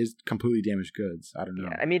convinced that he is completely damaged goods. I don't know.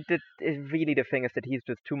 Yeah, I mean, really the thing is that he's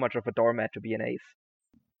just too much of a doormat to be an ace.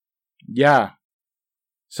 Yeah.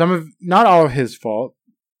 Not all of his fault.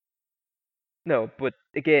 No, but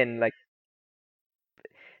again, like,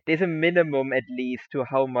 there's a minimum at least to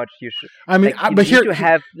how much you should. I mean, like, but here,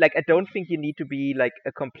 have like, I don't think you need to be like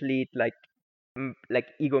a complete like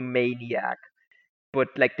egomaniac. But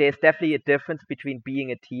like, there's definitely a difference between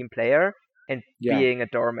being a team player and being a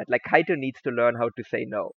doormat. Like, Kaito needs to learn how to say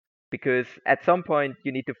no, because at some point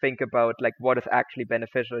you need to think about like what is actually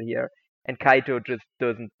beneficial here, and Kaito just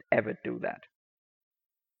doesn't ever do that.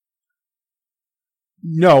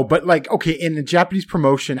 No, but like, okay, in a Japanese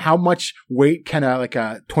promotion, how much weight can a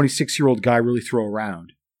 26-year-old guy really throw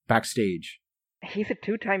around backstage? He's a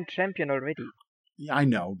 2-time champion already. Yeah, I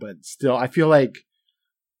know, but still, I think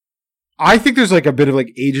there's like a bit of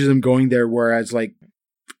like ageism going there, whereas like,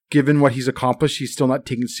 given what he's accomplished, he's still not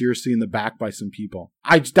taken seriously in the back by some people.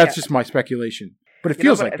 That's just my speculation, but it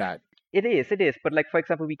feels like that. It is. But like, for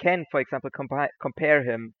example, we can, compare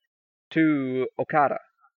him to Okada.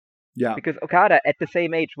 Yeah. Because Okada, at the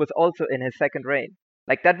same age, was also in his second reign.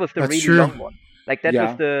 Like, that was the long one. Like, that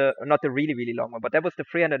was not the really, really long one, but that was the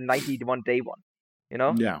 391-day one. You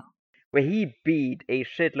know? Yeah. Where he beat a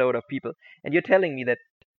shitload of people. And you're telling me that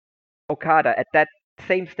Okada, at that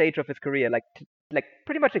same stage of his career, like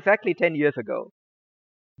pretty much exactly 10 years ago,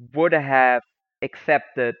 would have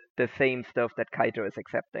accepted the same stuff that Kaito is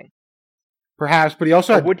accepting. Perhaps, but he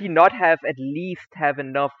also would he not have at least have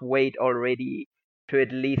enough weight already to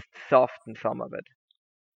at least soften some of it?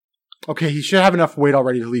 Okay, he should have enough weight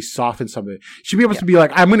already to at least soften some of it. He should be able to be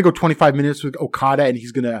like, I'm going to go 25 minutes with Okada and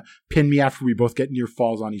he's going to pin me after we both get near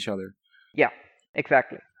falls on each other. Yeah,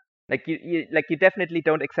 exactly. Like you definitely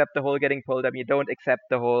don't accept the whole getting pulled up. You don't accept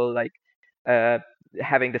the whole like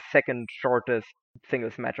having the second shortest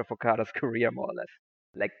singles match of Okada's career, more or less,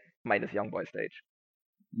 like minus Young Boy stage.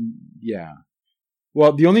 Yeah.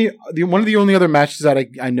 Well, one of the only other matches that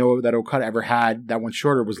I know that Okada ever had that went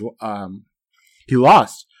shorter was he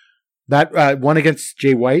lost that one against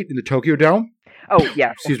Jay White in the Tokyo Dome. Oh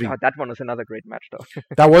yeah, excuse me. That one was another great match though.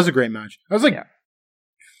 That was a great match. That was like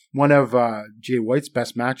one of Jay White's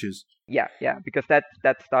best matches. Yeah, because that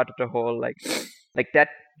started the whole like that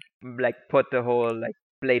put the whole like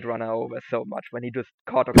Blade Runner over so much when he just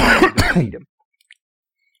caught Okada and beat him.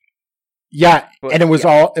 Yeah, but, and it was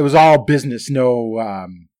all business, no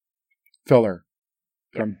filler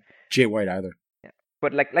from Jay White either. Yeah,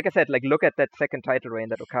 but like I said, like look at that second title reign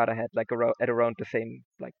that Okada had, like around the same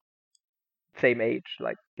age,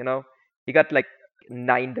 like, you know, he got like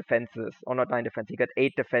 9 defenses, or not 9 defenses, he got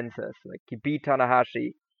 8 defenses. Like he beat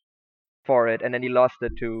Tanahashi, for it, and then he lost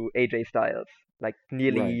it to AJ Styles, like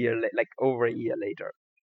nearly a Right. year, like over a year later.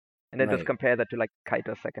 And then just Right. compare that to like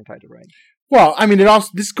Kaito's second title reign. Well, I mean,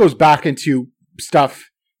 this goes back into stuff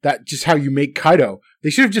that just how you make Kaito. They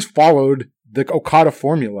should have just followed the Okada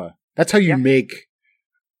formula. That's how you make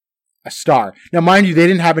a star. Now, mind you, they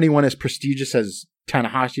didn't have anyone as prestigious as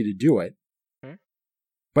Tanahashi to do it.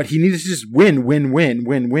 But he needed to just win,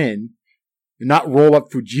 and not roll up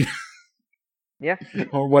Fujita Yeah.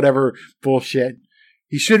 or whatever bullshit.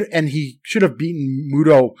 He should have beaten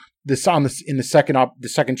Muto in the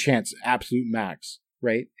second chance, absolute max,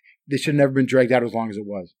 right? They should have never been dragged out as long as it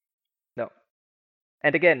was. No.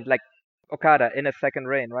 And again, like Okada in a second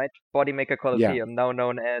reign, right? Bodymaker Coliseum, now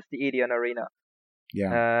known as the Edion Arena.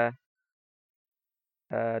 Yeah.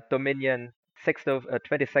 Dominion,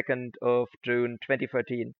 22nd of June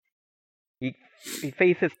 2013. He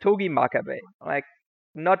faces Togi Makabe, like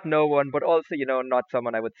not no one, but also not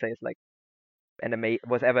someone I would say is like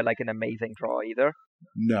was ever like an amazing draw either.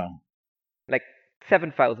 No. Like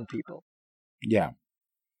 7,000 people. Yeah.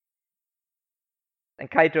 And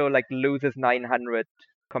Kaito like loses 900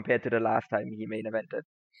 compared to the last time he main evented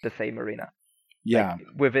the same arena. Yeah. Like,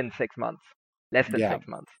 within 6 months, less than 6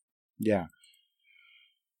 months. Yeah.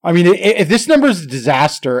 I mean, if this number is a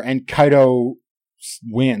disaster and Kaito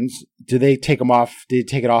wins, do they take him off? Did they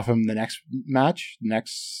take it off him the next match?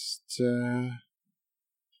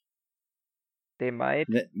 They might.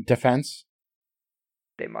 Defense?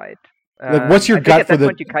 They might. Like, what's your I gut think for at that the?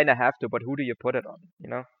 point you kind of have to, but who do you put it on?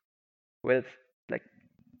 Well, it's like,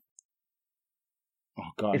 Oh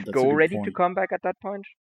God, is that's a Go good ready point. to come back at that point?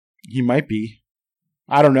 He might be.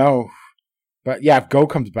 I don't know, but yeah, if Go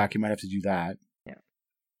comes back, he might have to do that. Yeah.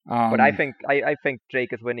 But But I think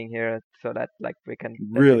Jake is winning here, so that like we can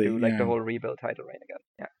Really, do like yeah. the whole rebuild title reign again.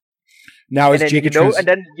 Yeah. now is And then, Jake and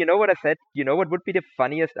then what I said? What would be the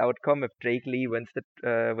funniest outcome if Jake Lee wins the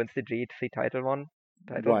GHC title?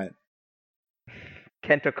 what?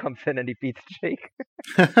 Kento comes in and he beats Jake.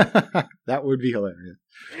 That would be hilarious.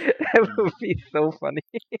 That would be so funny.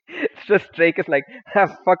 It's just Jake is like,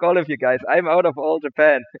 fuck all of you guys. I'm out of All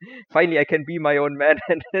Japan. Finally, I can be my own man.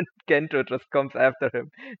 And then Kento just comes after him,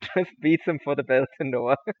 just beats him for the belt in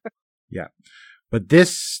Noah. Yeah, but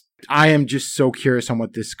this, I am just so curious on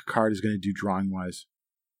what this card is going to do drawing wise.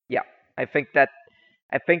 Yeah, I think that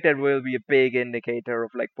will be a big indicator of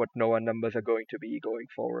like what Noah numbers are going to be going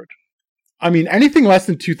forward. I mean, anything less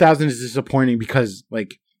than 2,000 is disappointing because,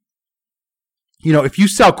 like, if you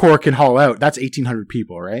sell Korakuen Hall out, that's 1,800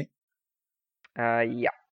 people, right? Yeah.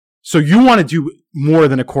 So you want to do more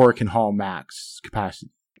than a Korakuen Hall max capacity.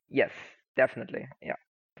 Yes, definitely. Yeah,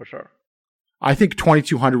 for sure. I think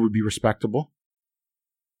 2,200 would be respectable.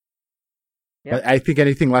 Yeah. But I think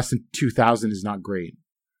anything less than 2,000 is not great.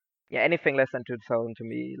 Yeah, anything less than 2,000 to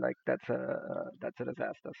me, like that's a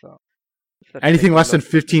disaster. So let's Anything take a less than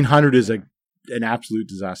look. 1,500 is an absolute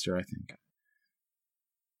disaster, I think.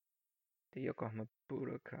 The Yokohama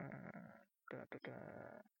Budokan.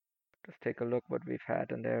 Just take a look what we've had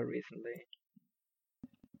in there recently.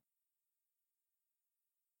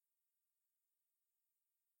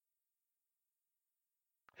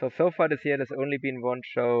 So far this year, there's only been one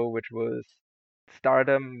show, which was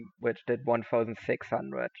Stardom, which did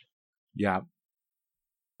 1,600. Yeah.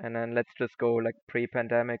 And then let's just go like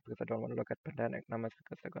pre-pandemic, because I don't want to look at pandemic numbers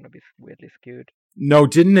because they're going to be weirdly skewed. No,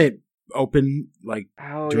 didn't it open like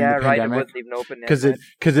Oh during yeah, the right. It pandemic? wasn't even open yet. Because right?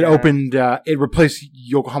 it Yeah. opened, it replaced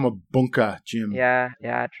Yokohama Bunka Gym. Yeah,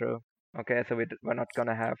 true. Okay, so we're not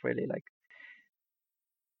gonna have really like.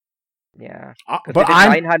 Yeah. 'Cause But we did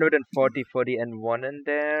I'm 940 for the N1 in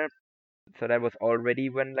there, so that was already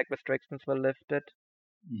when like restrictions were lifted.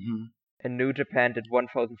 Mhm. And New Japan did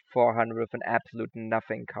 1,400 with an absolute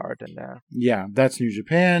nothing card in there. Yeah, that's New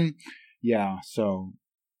Japan. Yeah, so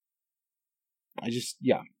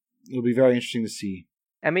it'll be very interesting to see.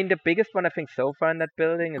 I mean, the biggest one I think so far in that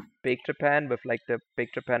building is Big Japan with like the Big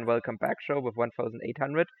Japan Welcome Back show with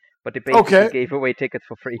 1,800, but they basically Okay. gave away tickets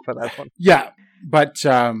for free for that one. Yeah, but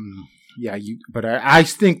I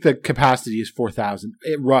think the capacity is 4,000,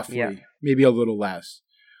 roughly, Yeah. maybe a little less.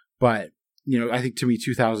 But I think to me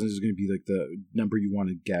 2,000 is going to be like the number you want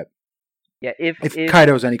to get Yeah, if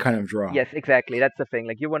Kaito's any kind of draw. yes, exactly. That's the thing.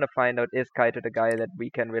 Like, you want to find out, is Kaito the guy that we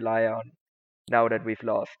can rely on now that we've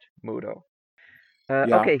lost Muto?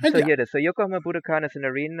 Yeah. Okay, And so yeah. here it is. So Yokohama Budokan is an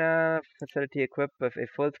arena facility equipped with a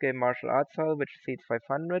full-scale martial arts hall, which seats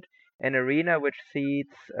 500, an arena which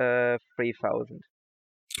seats 3,000.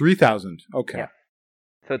 3,000. Okay. Yeah.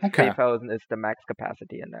 So it's Okay. 3,000 is the max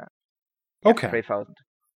capacity in there. Okay. 3,000.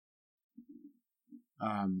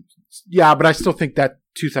 Yeah, but I still think that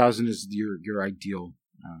 2,000 is your ideal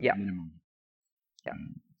Yeah. minimum. Yeah.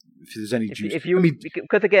 If there's any juice. If you,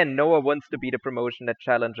 because again, Noah wants to be the promotion that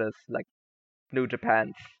challenges like New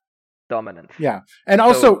Japan's dominance. Yeah, and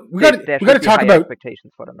also So we got to talk higher about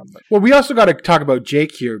expectations for the numbers. Well, we also got to talk about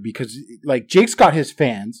Jake here because, like, Jake's got his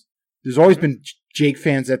fans. There's always been Jake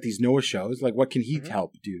fans at these Noah shows. Like, what can he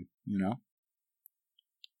help do? You know?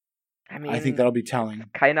 I mean, I think that'll be telling.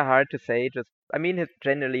 Kind of hard to say.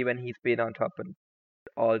 Generally when he's been on top in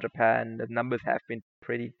All Japan, the numbers have been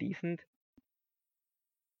pretty decent.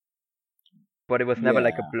 But it was never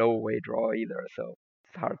like a blow-away draw either, so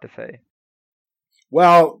it's hard to say.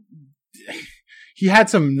 Well, he had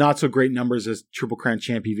some not so great numbers as Triple Crown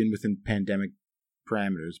champ, even within pandemic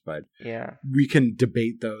parameters. But yeah, we can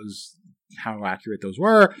debate those, how accurate those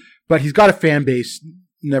were. But he's got a fan base,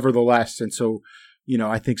 nevertheless, and so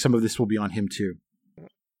I think some of this will be on him too.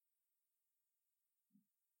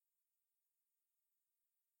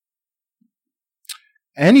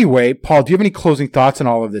 Anyway, Paul, do you have any closing thoughts on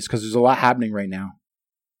all of this? Because there's a lot happening right now.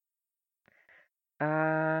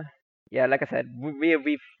 Yeah, like I said,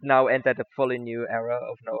 we've now entered a fully new era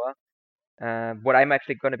of Noah. What I'm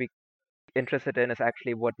actually going to be interested in is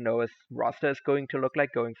actually what Noah's roster is going to look like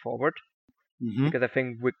going forward. Mm-hmm. Because I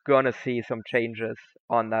think we're going to see some changes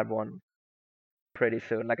on that one pretty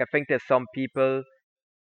soon. Like, I think there's some people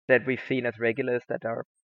that we've seen as regulars that are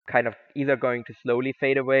kind of either going to slowly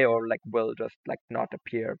fade away or like will just like not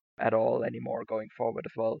appear at all anymore going forward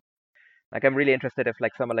as well. Like, I'm really interested if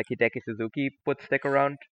like someone like Hideki Suzuki would stick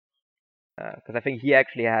around, because I think he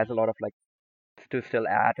actually has a lot of like to still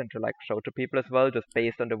add and to like show to people as well, just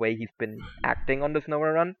based on the way he's been acting on this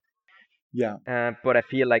Noah run. Yeah. But I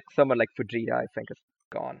feel like someone like Fujita, I think, is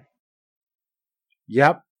gone.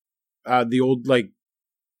 Yep. The old like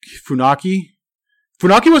Funaki.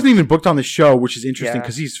 Funaki wasn't even booked on the show, which is interesting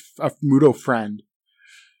because he's a Muto friend.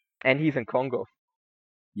 And he's in Congo.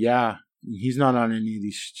 Yeah. He's not on any of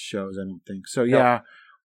these shows, I don't think. So, yeah,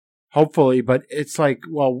 hopefully. But it's like,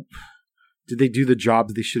 well, did they do the job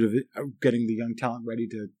that they should have, getting the young talent ready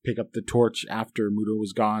to pick up the torch after Muto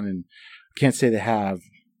was gone? And I can't say they have.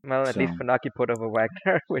 Well, at least Funaki put over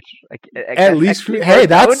Wagner, which... At least, hey,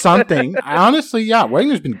 that's something. Honestly,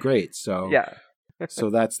 Wagner's been great. So, yeah.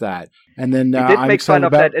 So that's that. And then we did make fun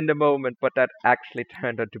of that in the moment, but that actually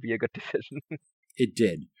turned out to be a good decision. It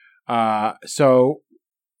did. So,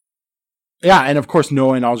 yeah, and of course,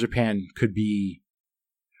 Noah in All Japan could be...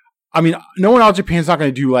 I mean, Noah in All Japan's not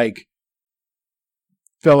going to do, like,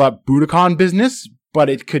 fill up Budokan business, but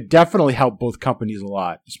it could definitely help both companies a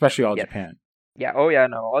lot, especially All Japan. Yeah,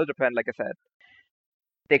 no, All Japan, like I said,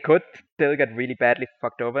 they could still get really badly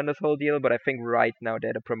fucked over in this whole deal, but I think right now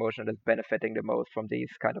they're the promotion that's benefiting the most from these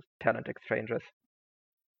kind of talent exchanges.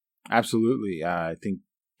 Absolutely. I think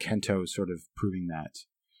Kento is sort of proving that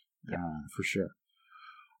for sure.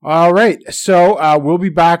 All right. So we'll be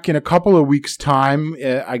back in a couple of weeks' time,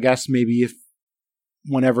 I guess maybe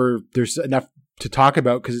whenever there's enough to talk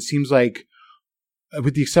about, because it seems like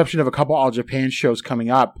with the exception of a couple All Japan shows coming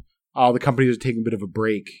up, all the companies are taking a bit of a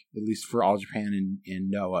break, at least for All Japan and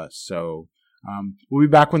Noah. So we'll be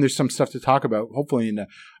back when there's some stuff to talk about, hopefully in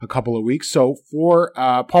a couple of weeks. So for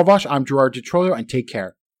Paul Vosh, I'm Gerard DiTrolio, and take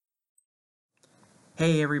care.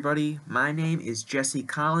 Hey everybody, my name is Jesse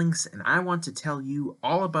Collings, and I want to tell you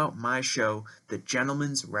all about my show, The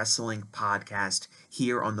Gentleman's Wrestling Podcast,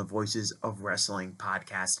 here on the Voices of Wrestling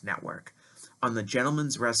Podcast Network. On the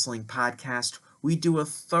Gentleman's Wrestling Podcast, we do a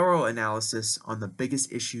thorough analysis on the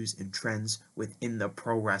biggest issues and trends within the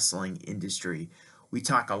pro wrestling industry. We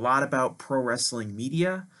talk a lot about pro wrestling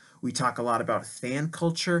media, we talk a lot about fan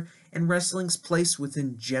culture and wrestling's place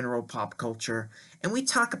within general pop culture, and we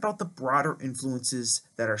talk about the broader influences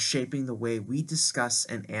that are shaping the way we discuss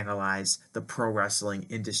and analyze the pro wrestling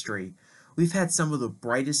industry. We've had some of the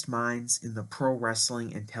brightest minds in the pro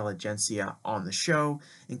wrestling intelligentsia on the show,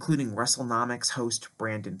 including WrestleNomics host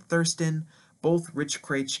Brandon Thurston, both Rich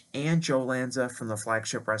Craich and Joe Lanza from the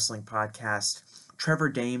Flagship Wrestling Podcast, Trevor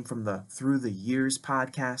Dame from the Through the Years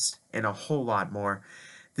podcast, and a whole lot more.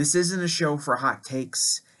 This isn't a show for hot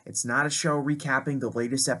takes. It's not a show recapping the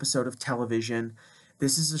latest episode of television.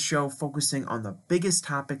 This is a show focusing on the biggest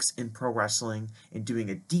topics in pro wrestling and doing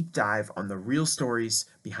a deep dive on the real stories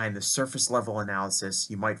behind the surface level analysis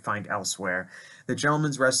you might find elsewhere. The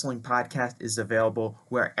Gentleman's Wrestling Podcast is available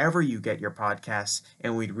wherever you get your podcasts,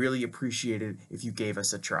 and we'd really appreciate it if you gave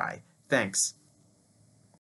us a try. Thanks.